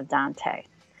fan of Dante."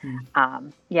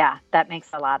 Yeah, that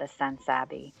makes a lot of sense,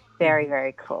 Abby. Very,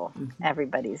 very cool.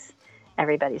 Everybody's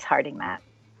hearting that.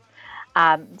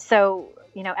 So,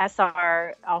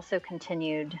 SR also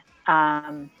continued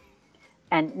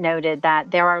and noted that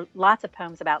there are lots of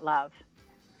poems about love,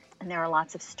 and there are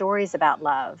lots of stories about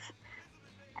love.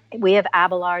 We have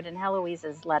Abelard and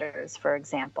Heloise's letters, for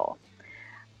example.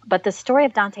 But the story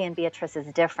of Dante and Beatrice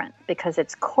is different because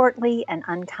it's courtly and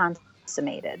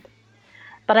unconsummated.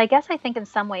 But I think in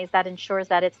some ways that ensures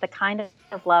that it's the kind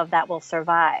of love that will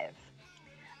survive.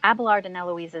 Abelard and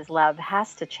Heloise's love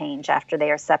has to change after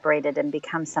they are separated and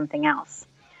become something else.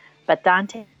 But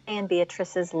Dante and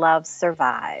Beatrice's love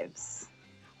survives. ...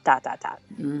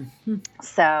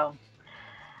 So,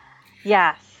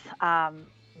 yes,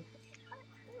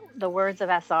 the words of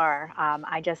SR,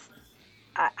 I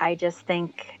just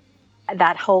think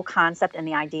that whole concept and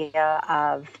the idea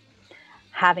of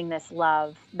having this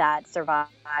love that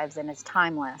survives and is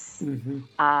timeless.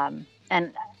 And,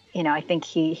 I think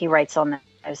he writes on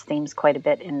those themes quite a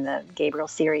bit in the Gabriel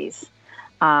series.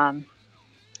 And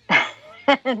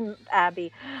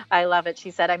Abby, I love it. She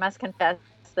said, "I must confess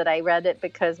that I read it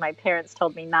because my parents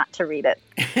told me not to read it.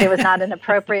 It was not an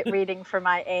appropriate reading for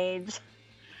my age."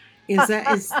 Is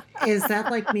that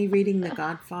like me reading The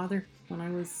Godfather when I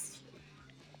was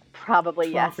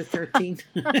probably 12 or 13?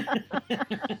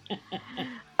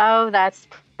 Oh, that's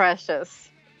precious.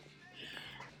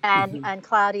 And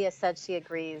Claudia said she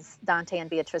agrees. Dante and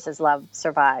Beatrice's love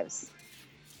survives.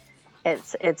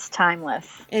 It's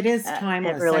timeless. It is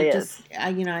timeless. It really is.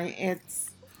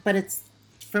 But it's,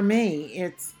 for me,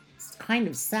 it's kind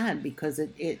of sad because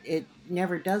it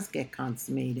never does get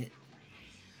consummated.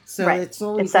 So it's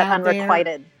always that out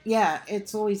unrequited. There. Yeah,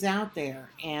 it's always out there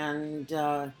and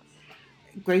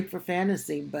great for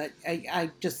fantasy. But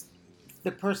I just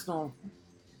the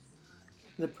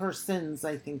persons,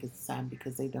 I think it's sad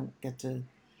because they don't get to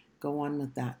go on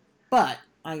with that. But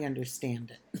I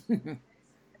understand it.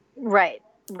 Right.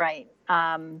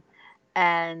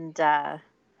 And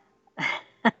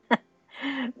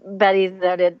Betty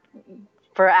noted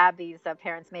for Abby's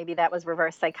parents, maybe that was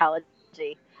reverse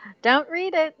psychology. Don't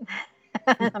read it.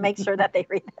 Make sure that they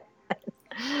read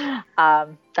it.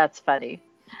 That's funny.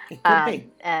 It could be.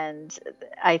 And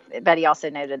Betty also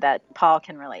noted that Paul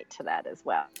can relate to that as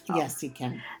well. Yes, he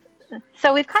can.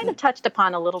 So we've kind of touched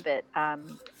upon a little bit,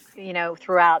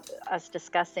 throughout us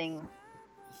discussing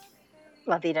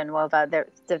La Vida Nueva,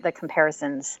 the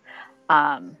comparisons.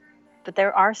 But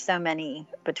there are so many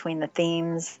between the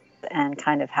themes and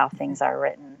kind of how things are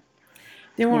written.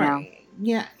 There are.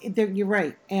 Yeah, you're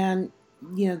right. And,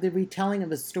 the retelling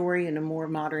of a story in a more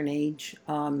modern age.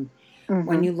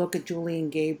 When you look at Julie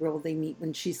and Gabriel, they meet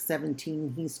when she's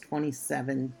 17, he's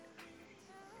 27.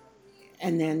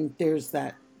 And then there's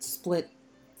that split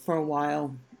for a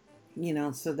while,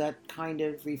 so that kind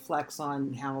of reflects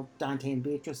on how Dante and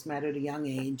Beatrice met at a young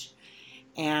age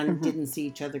and didn't see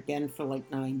each other again for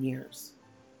like 9 years.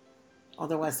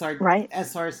 Although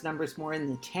SR's number's more in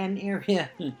the 10 area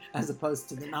as opposed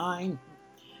to the 9.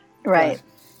 Right.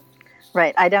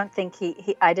 Right. I don't think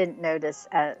I didn't notice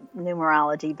a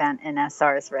numerology bent in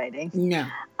SR's writing. No.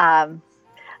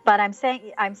 But I'm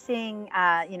seeing,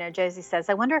 Josie says,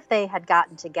 I wonder if they had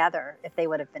gotten together, if they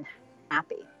would have been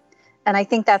happy. And I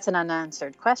think that's an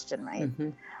unanswered question, right?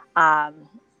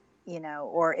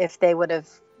 Or if they would have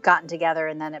gotten together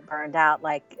and then it burned out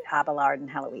like Abelard and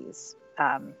Heloise.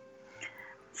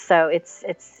 So it's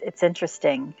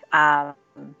interesting.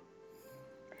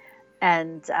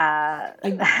 And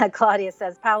Claudia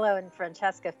says, Paolo and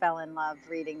Francesca fell in love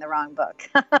reading the wrong book.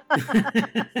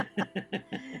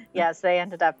 Yes, they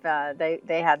ended up,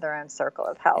 they had their own circle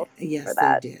of health for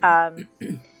that. They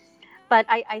did. But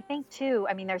I think, too,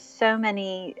 there's so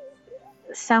many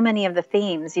of the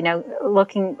themes,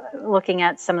 looking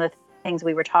at some of the things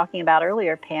we were talking about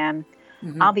earlier, Pam,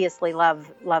 obviously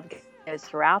love goes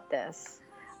throughout this.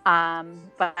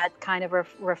 But kind of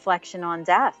reflection on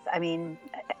death.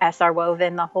 S.R.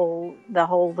 Woven, the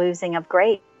whole losing of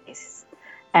grace,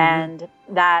 and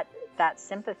that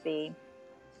sympathy.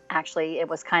 Actually, it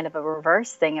was kind of a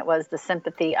reverse thing. It was the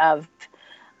sympathy of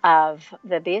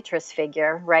the Beatrice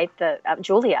figure, right?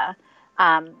 Julia,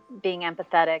 being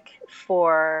empathetic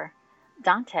for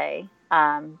Dante,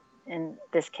 in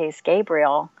this case,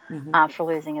 Gabriel, for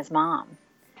losing his mom,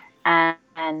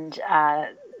 and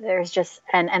there's just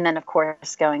and then of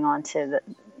course going on to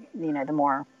the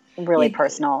more really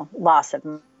personal loss of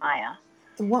Maya.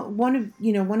 One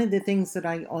of the things that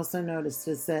I also noticed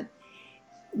is that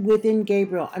within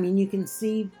Gabriel, you can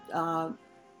see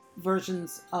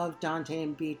versions of Dante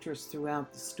and Beatrice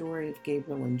throughout the story of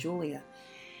Gabriel and Julia.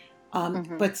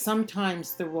 But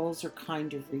sometimes the roles are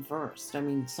kind of reversed.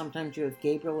 Sometimes you have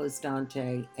Gabriel as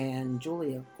Dante and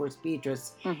Julia, of course,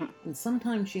 Beatrice, and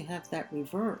sometimes you have that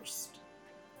reversed.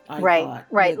 Right,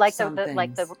 like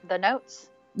the notes.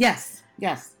 Yes.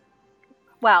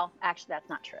 Well, actually, that's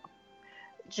not true.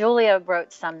 Julia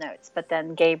wrote some notes, but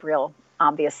then Gabriel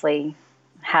obviously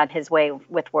had his way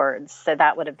with words, so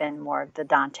that would have been more of the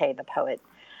Dante, the poet,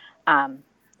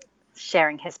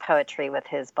 sharing his poetry with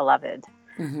his beloved.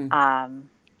 But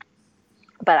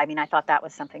I thought that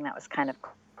was something that was kind of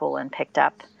cool and picked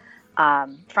up.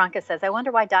 Franca says, I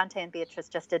wonder why Dante and Beatrice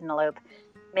just didn't elope.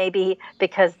 Maybe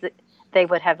because they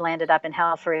would have landed up in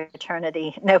hell for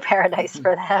eternity, no paradise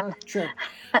for them. True.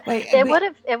 It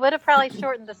would have probably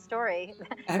shortened the story.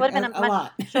 It would have been a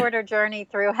much shorter journey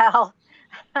through hell.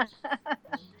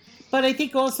 But I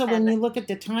think also when you look at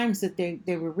the times that they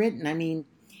were written,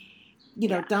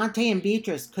 Dante and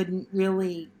Beatrice couldn't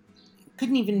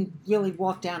even really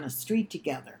walk down a street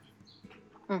together.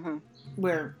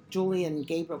 Where Julie and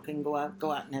Gabriel can go out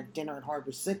and have dinner at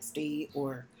Harbor 60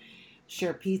 or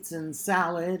share pizza and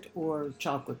salad or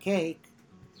chocolate cake.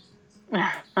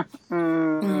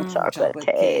 Chocolate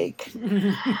cake.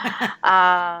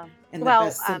 And the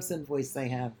best Simpson voice they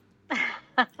have.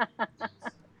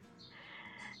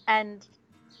 And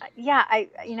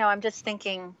I'm just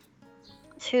thinking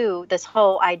too, this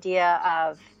whole idea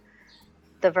of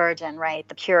the Virgin, right?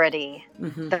 The purity,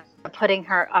 the putting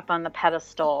her up on the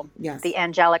pedestal, the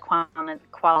angelic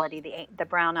quality, the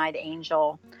brown-eyed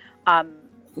angel,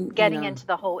 getting into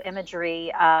the whole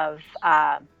imagery of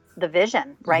the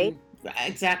vision, right?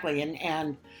 Exactly.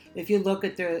 And if you look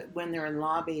at when they're in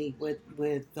lobby with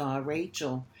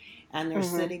Rachel, and they're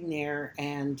sitting there,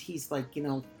 and he's like,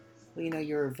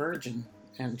 you're a virgin,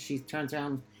 and she turns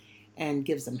around and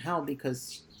gives him hell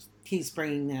because he's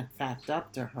bringing that fact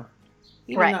up to her.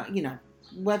 Even though,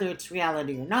 whether it's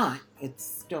reality or not, it's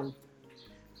still,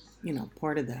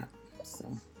 part of that.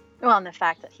 So. Well, and the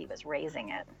fact that he was raising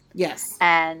it. Yes.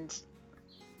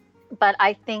 But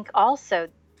I think also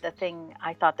the thing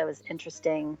I thought that was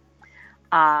interesting,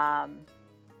 one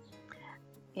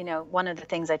of the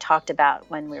things I talked about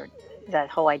when that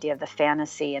whole idea of the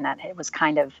fantasy, and that it was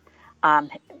kind of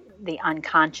the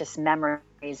unconscious memory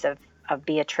of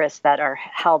Beatrice that are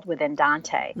held within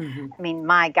Dante. Mm-hmm. I mean,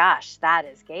 my gosh, that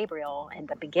is Gabriel in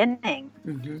the beginning.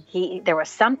 Mm-hmm. There was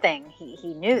something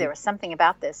he knew there was something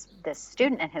about this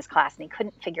student in his class, and he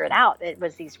couldn't figure it out. It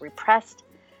was these repressed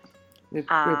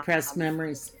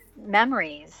memories,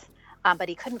 but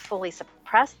he couldn't fully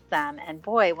suppress them. And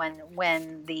boy,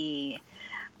 when the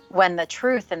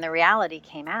truth and the reality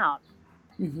came out,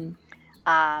 mm-hmm.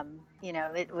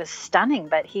 It was stunning.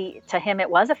 But to him, it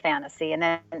was a fantasy, and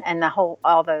then the whole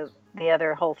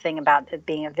thing about it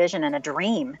being a vision and a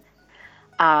dream.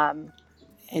 And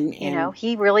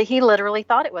he literally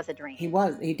thought it was a dream.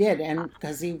 He did, and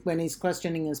because when he's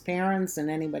questioning his parents and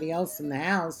anybody else in the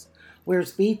house,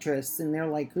 where's Beatrice? And they're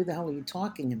like, who the hell are you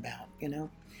talking about?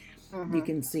 Mm-hmm. You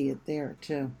can see it there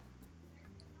too.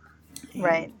 And,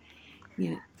 right.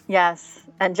 Yeah. Yes.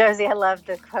 And Josie, I love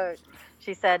the quote.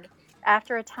 She said,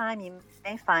 after a time, you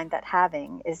may find that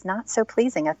having is not so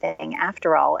pleasing a thing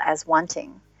after all as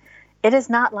wanting. It is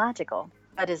not logical,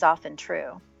 but is often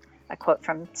true. A quote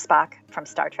from Spock from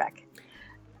Star Trek.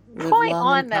 Point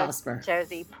on, though,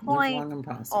 Josie. Point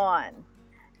on.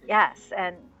 Yes.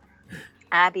 And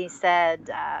Abby said,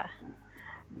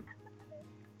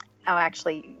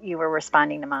 actually, you were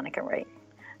responding to Monica, right?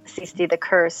 Assistí the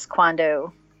curse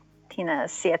cuando tiene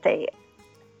 7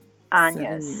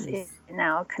 años.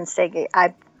 Now, consegue.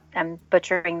 I'm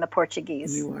butchering the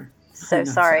Portuguese. You are. So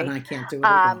sorry. And I can't do it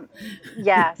at all.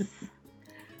 Yes.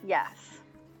 Yes.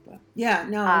 Yeah,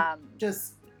 no,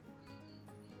 just,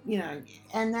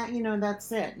 and that,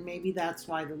 that's it. Maybe that's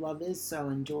why the love is so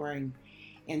enduring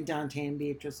in Dante and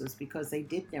Beatrice, is because they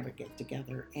did never get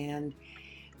together, and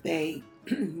they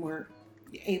were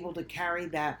able to carry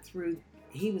that through.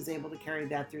 He was able to carry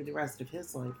that through the rest of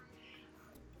his life.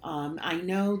 I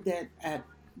know that at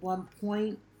one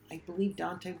point, I believe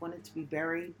Dante wanted to be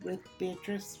buried with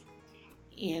Beatrice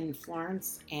in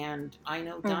Florence, and I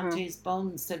know Dante's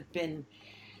bones have been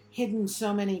hidden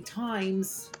so many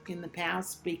times in the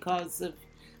past because of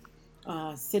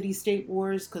city-state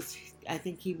wars, because I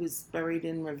think he was buried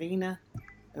in Ravenna,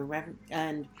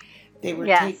 and they were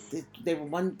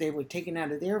they were taken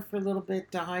out of there for a little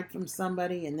bit to hide from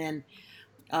somebody, and then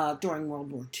during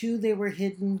World War II they were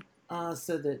hidden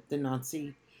so that the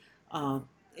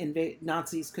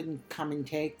Nazis couldn't come and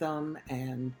take them,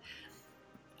 and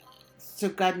so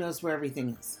God knows where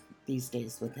everything is these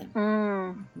days with him.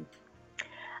 Mm-hmm.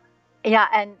 Yeah,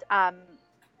 and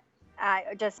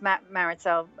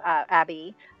Marisol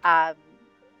Abby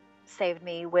saved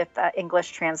me with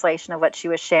English translation of what she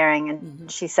was sharing,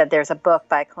 and she said there's a book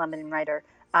by a Colombian writer,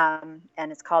 and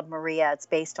it's called Maria. It's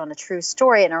based on a true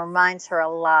story, and it reminds her a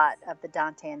lot of the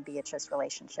Dante and Beatrice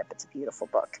relationship. It's a beautiful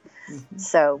book. Mm-hmm.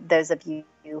 So those of you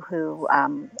who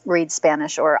read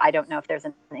Spanish, or I don't know if there's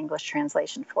an English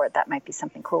translation for it, that might be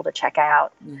something cool to check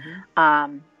out.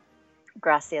 Mm-hmm.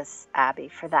 Gracias, Abby,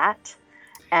 for that.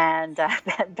 And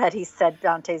Betty said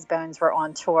Dante's bones were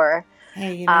on tour.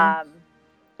 Hey,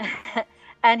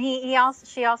 and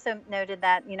she also noted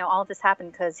that all of this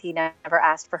happened because he never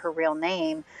asked for her real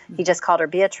name. He just called her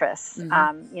Beatrice.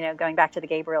 Mm-hmm. Going back to the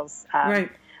Gabriel's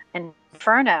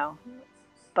Inferno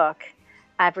book,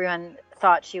 everyone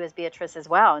thought she was Beatrice as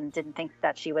well, and didn't think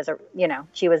that she was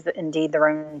she was indeed the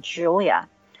Roman Julia.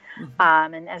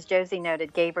 Mm-hmm. And as Josie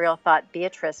noted, Gabriel thought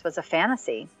Beatrice was a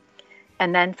fantasy,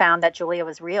 and then found that Julia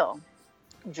was real.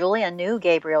 Julia knew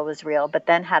Gabriel was real, but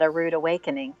then had a rude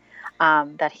awakening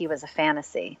that he was a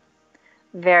fantasy.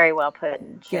 Very well put,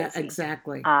 Josie. Yeah,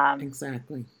 exactly.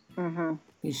 Exactly. Mm-hmm.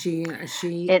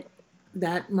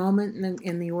 That moment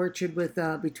in the orchard with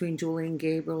between Julia and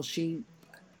Gabriel, she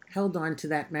held on to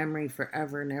that memory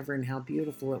forever and ever, and how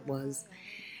beautiful it was.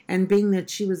 And being that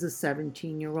she was a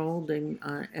 17-year-old, and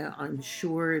I'm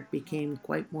sure it became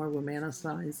quite more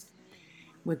romanticized.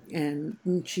 And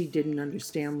she didn't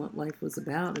understand what life was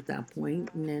about at that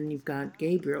point. And then you've got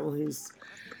Gabriel, who's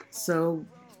so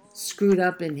screwed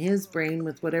up in his brain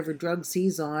with whatever drugs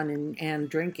he's on and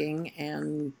drinking,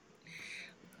 and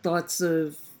thoughts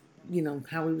of,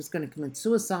 how he was going to commit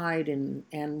suicide and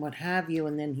what have you.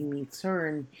 And then he meets her.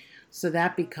 And so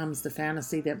that becomes the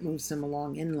fantasy that moves him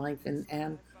along in life.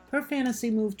 And her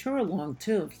fantasy moved her along,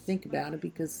 too, if you think about it,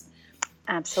 because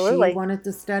absolutely, she wanted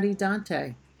to study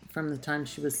Dante from the time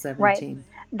she was 17. Right.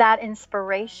 That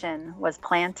inspiration was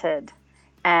planted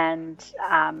and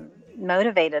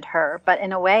motivated her. But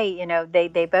in a way,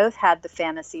 they both had the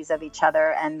fantasies of each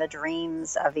other and the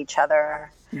dreams of each other.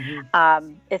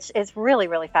 Mm-hmm. It's really,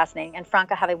 really fascinating. And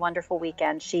Franca, have a wonderful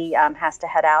weekend. She has to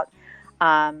head out.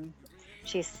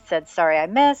 She said, sorry I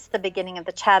missed the beginning of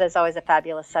the chat. Is always a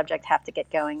fabulous subject. Have to get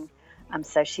going.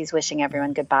 So she's wishing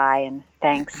everyone goodbye and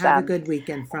thanks. Have a good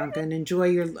weekend, Franca, and enjoy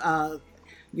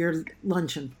your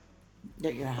luncheon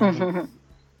that you're having.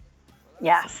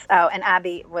 Yes. Oh, and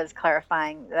Abby was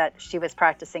clarifying that she was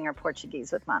practicing her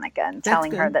Portuguese with Monica and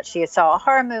telling her that she saw a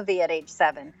horror movie at age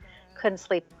 7, couldn't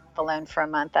sleep alone for a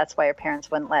month. That's why her parents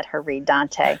wouldn't let her read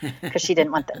Dante, because they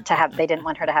didn't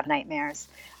want her to have nightmares.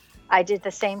 I did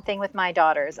the same thing with my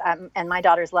daughters, and my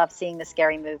daughters love seeing the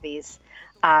scary movies.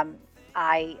 I'm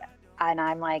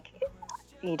like,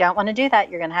 you don't want to do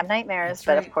that. You're going to have nightmares. That's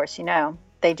but right. Of course,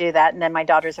 they do that, and then my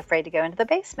daughter's afraid to go into the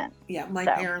basement. Yeah, my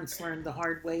parents learned the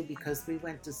hard way because we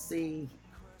went to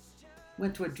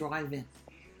a drive-in.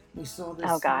 We saw this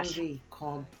movie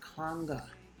called Conga.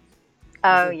 It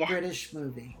was a British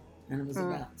movie, and it was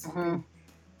about something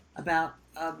about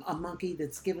a monkey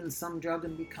that's given some drug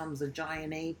and becomes a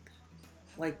giant ape,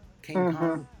 like King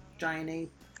Kong, giant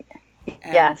ape,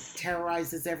 and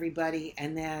terrorizes everybody.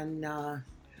 And then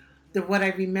what I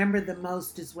remember the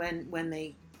most is when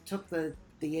they took the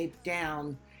ape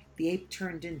down, the ape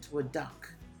turned into a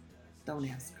duck. Don't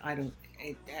ask. I don't.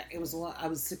 It was a lot. I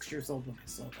was 6 years old when I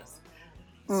saw this,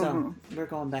 so we're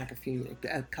going back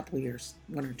a couple of years,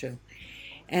 1 or 2,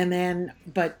 and then.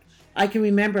 But I can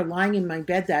remember lying in my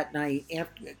bed that night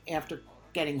after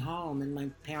getting home, and my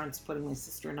parents putting my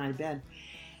sister and I to bed,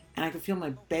 and I could feel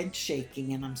my bed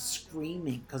shaking, and I'm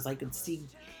screaming because I could see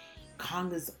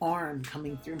Conga's arm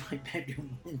coming through my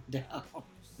bedroom window.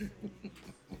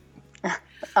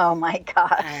 Oh my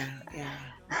gosh. Yeah.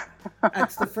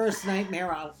 That's the first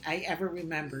nightmare I ever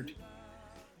remembered.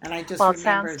 And I just remembered. It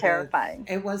sounds terrifying.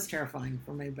 It was terrifying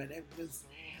for me, but it was,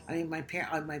 I mean, my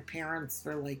parents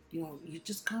were like, you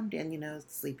just calm down,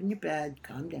 sleep in your bed,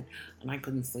 calm down. And I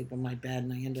couldn't sleep in my bed,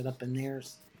 and I ended up in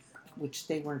theirs, which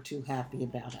they weren't too happy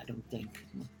about, I don't think.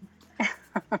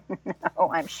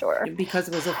 No, I'm sure. Because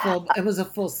it was a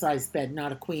full-size bed,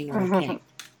 not a queen or a king.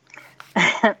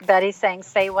 Betty's saying,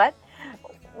 say what?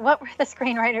 What were the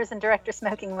screenwriters and directors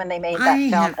smoking when they made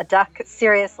that film? A duck?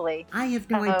 Seriously? I have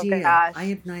no idea. Gosh. I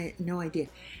have no idea.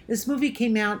 This movie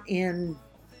came out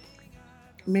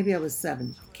maybe I was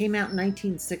 7. Came out in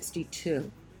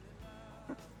 1962.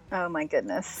 Oh my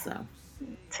goodness. So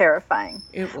terrifying.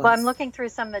 It was. Well, I'm looking through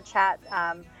some of the chat.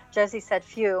 Josie said,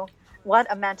 phew, what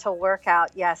a mental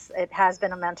workout. Yes, it has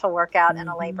been a mental workout and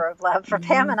a labor of love for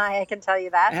Pam and I can tell you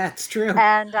that. That's true.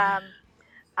 And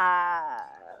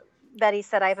Betty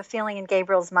said, I have a feeling in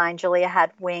Gabriel's mind, Julia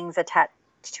had wings attached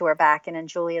to her back, and in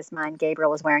Julia's mind, Gabriel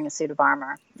was wearing a suit of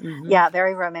armor. Yeah,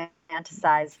 very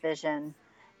romanticized vision.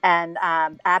 And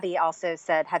Abby also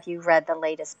said, have you read the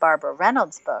latest Barbara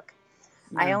Reynolds book?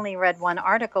 No. I only read one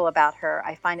article about her.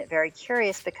 I find it very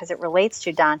curious because it relates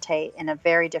to Dante in a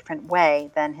very different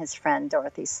way than his friend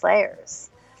Dorothy Sayers.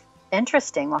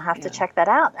 Interesting. We'll have to check that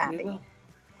out, Abby.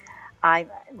 I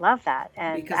love that.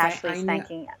 And because Ashley's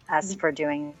thanking us for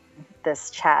doing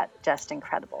this chat. Just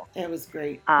incredible. It was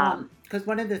great. Because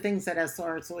one of the things that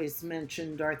SR always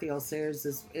mentioned, Dorothy L. Sayers,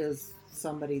 is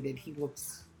somebody that he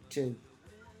looks to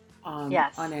on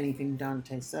anything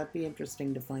Dante. So that'd be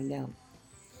interesting to find out.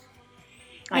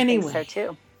 I think so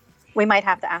too. We might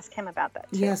have to ask him about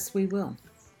that too. Yes, we will.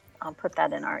 I'll put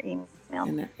that in our email.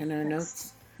 In our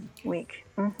notes. Week.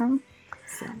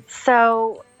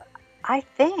 So I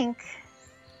think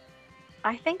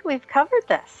we've covered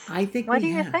this. What do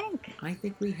you think? I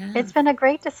think we have. It's been a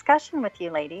great discussion with you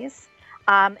ladies.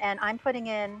 And I'm putting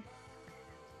in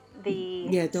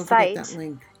the don't site. Forget that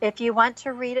link. If you want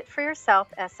to read it for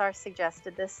yourself, SR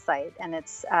suggested this site, and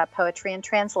it's Poetry and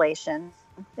Translation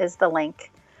is the link.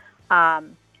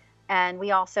 And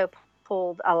we also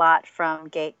pulled a lot from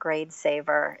Grade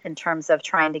Saver in terms of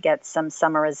trying to get some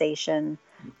summarization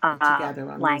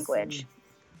language.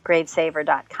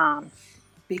 Gradesaver.com.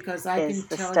 Because I can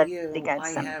tell you,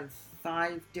 I have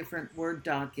 5 different Word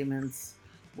documents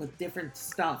with different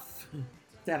stuff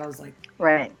that I was like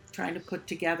trying to put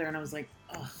together, and I was like,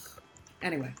 ugh.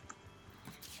 Anyway,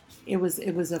 it was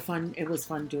fun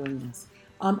doing this.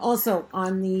 Also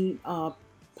on the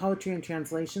Poetry and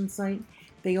Translation site,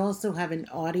 they also have an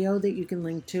audio that you can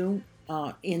link to.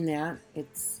 In that,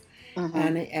 it's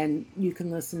and you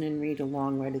can listen and read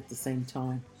along right at the same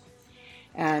time.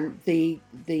 And the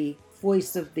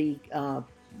voice of the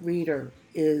reader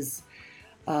is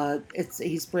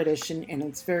he's British, and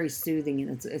it's very soothing,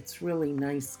 and it's really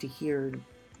nice to hear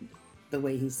the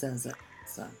way he says it.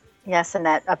 So yes, and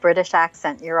that a British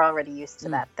accent, you're already used to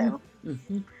that though.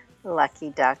 Lucky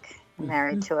duck,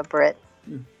 married to a Brit.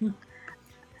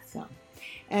 So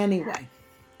anyway,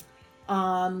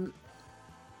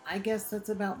 I guess that's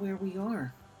about where we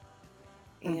are.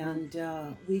 And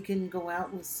we can go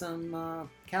out with some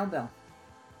cowbell.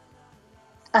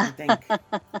 I think.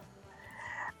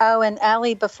 Oh, and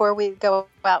Allie, before we go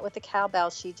out with the cowbell,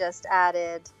 she just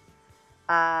added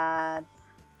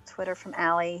Twitter from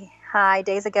Allie. Hi,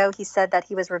 days ago he said that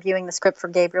he was reviewing the script for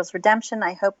Gabriel's Redemption.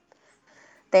 I hope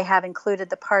they have included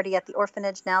the party at the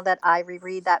orphanage. Now that I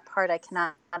reread that part, I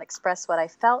cannot express what I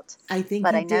felt. I think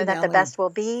but you I know did, that Ellie. the best will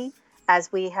be,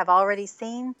 as we have already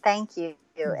seen. Thank you.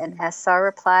 And SR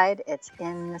replied, it's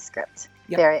in the script.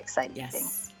 Yep. Very exciting.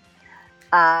 Yes.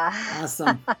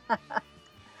 Awesome.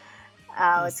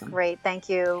 Awesome. It's great. Thank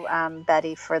you,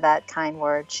 Betty, for that kind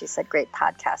word. She said, great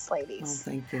podcast, ladies.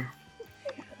 Oh, thank you.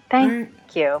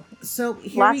 Thank you. So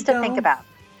here Lots we go. to think about.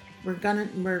 We're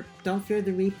Don't Fear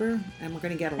the Reaper, and we're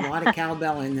gonna get a lot of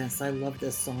cowbell in this. I love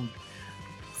this song.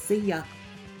 See ya.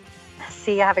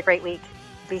 See ya. Have a great week.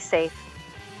 Be safe.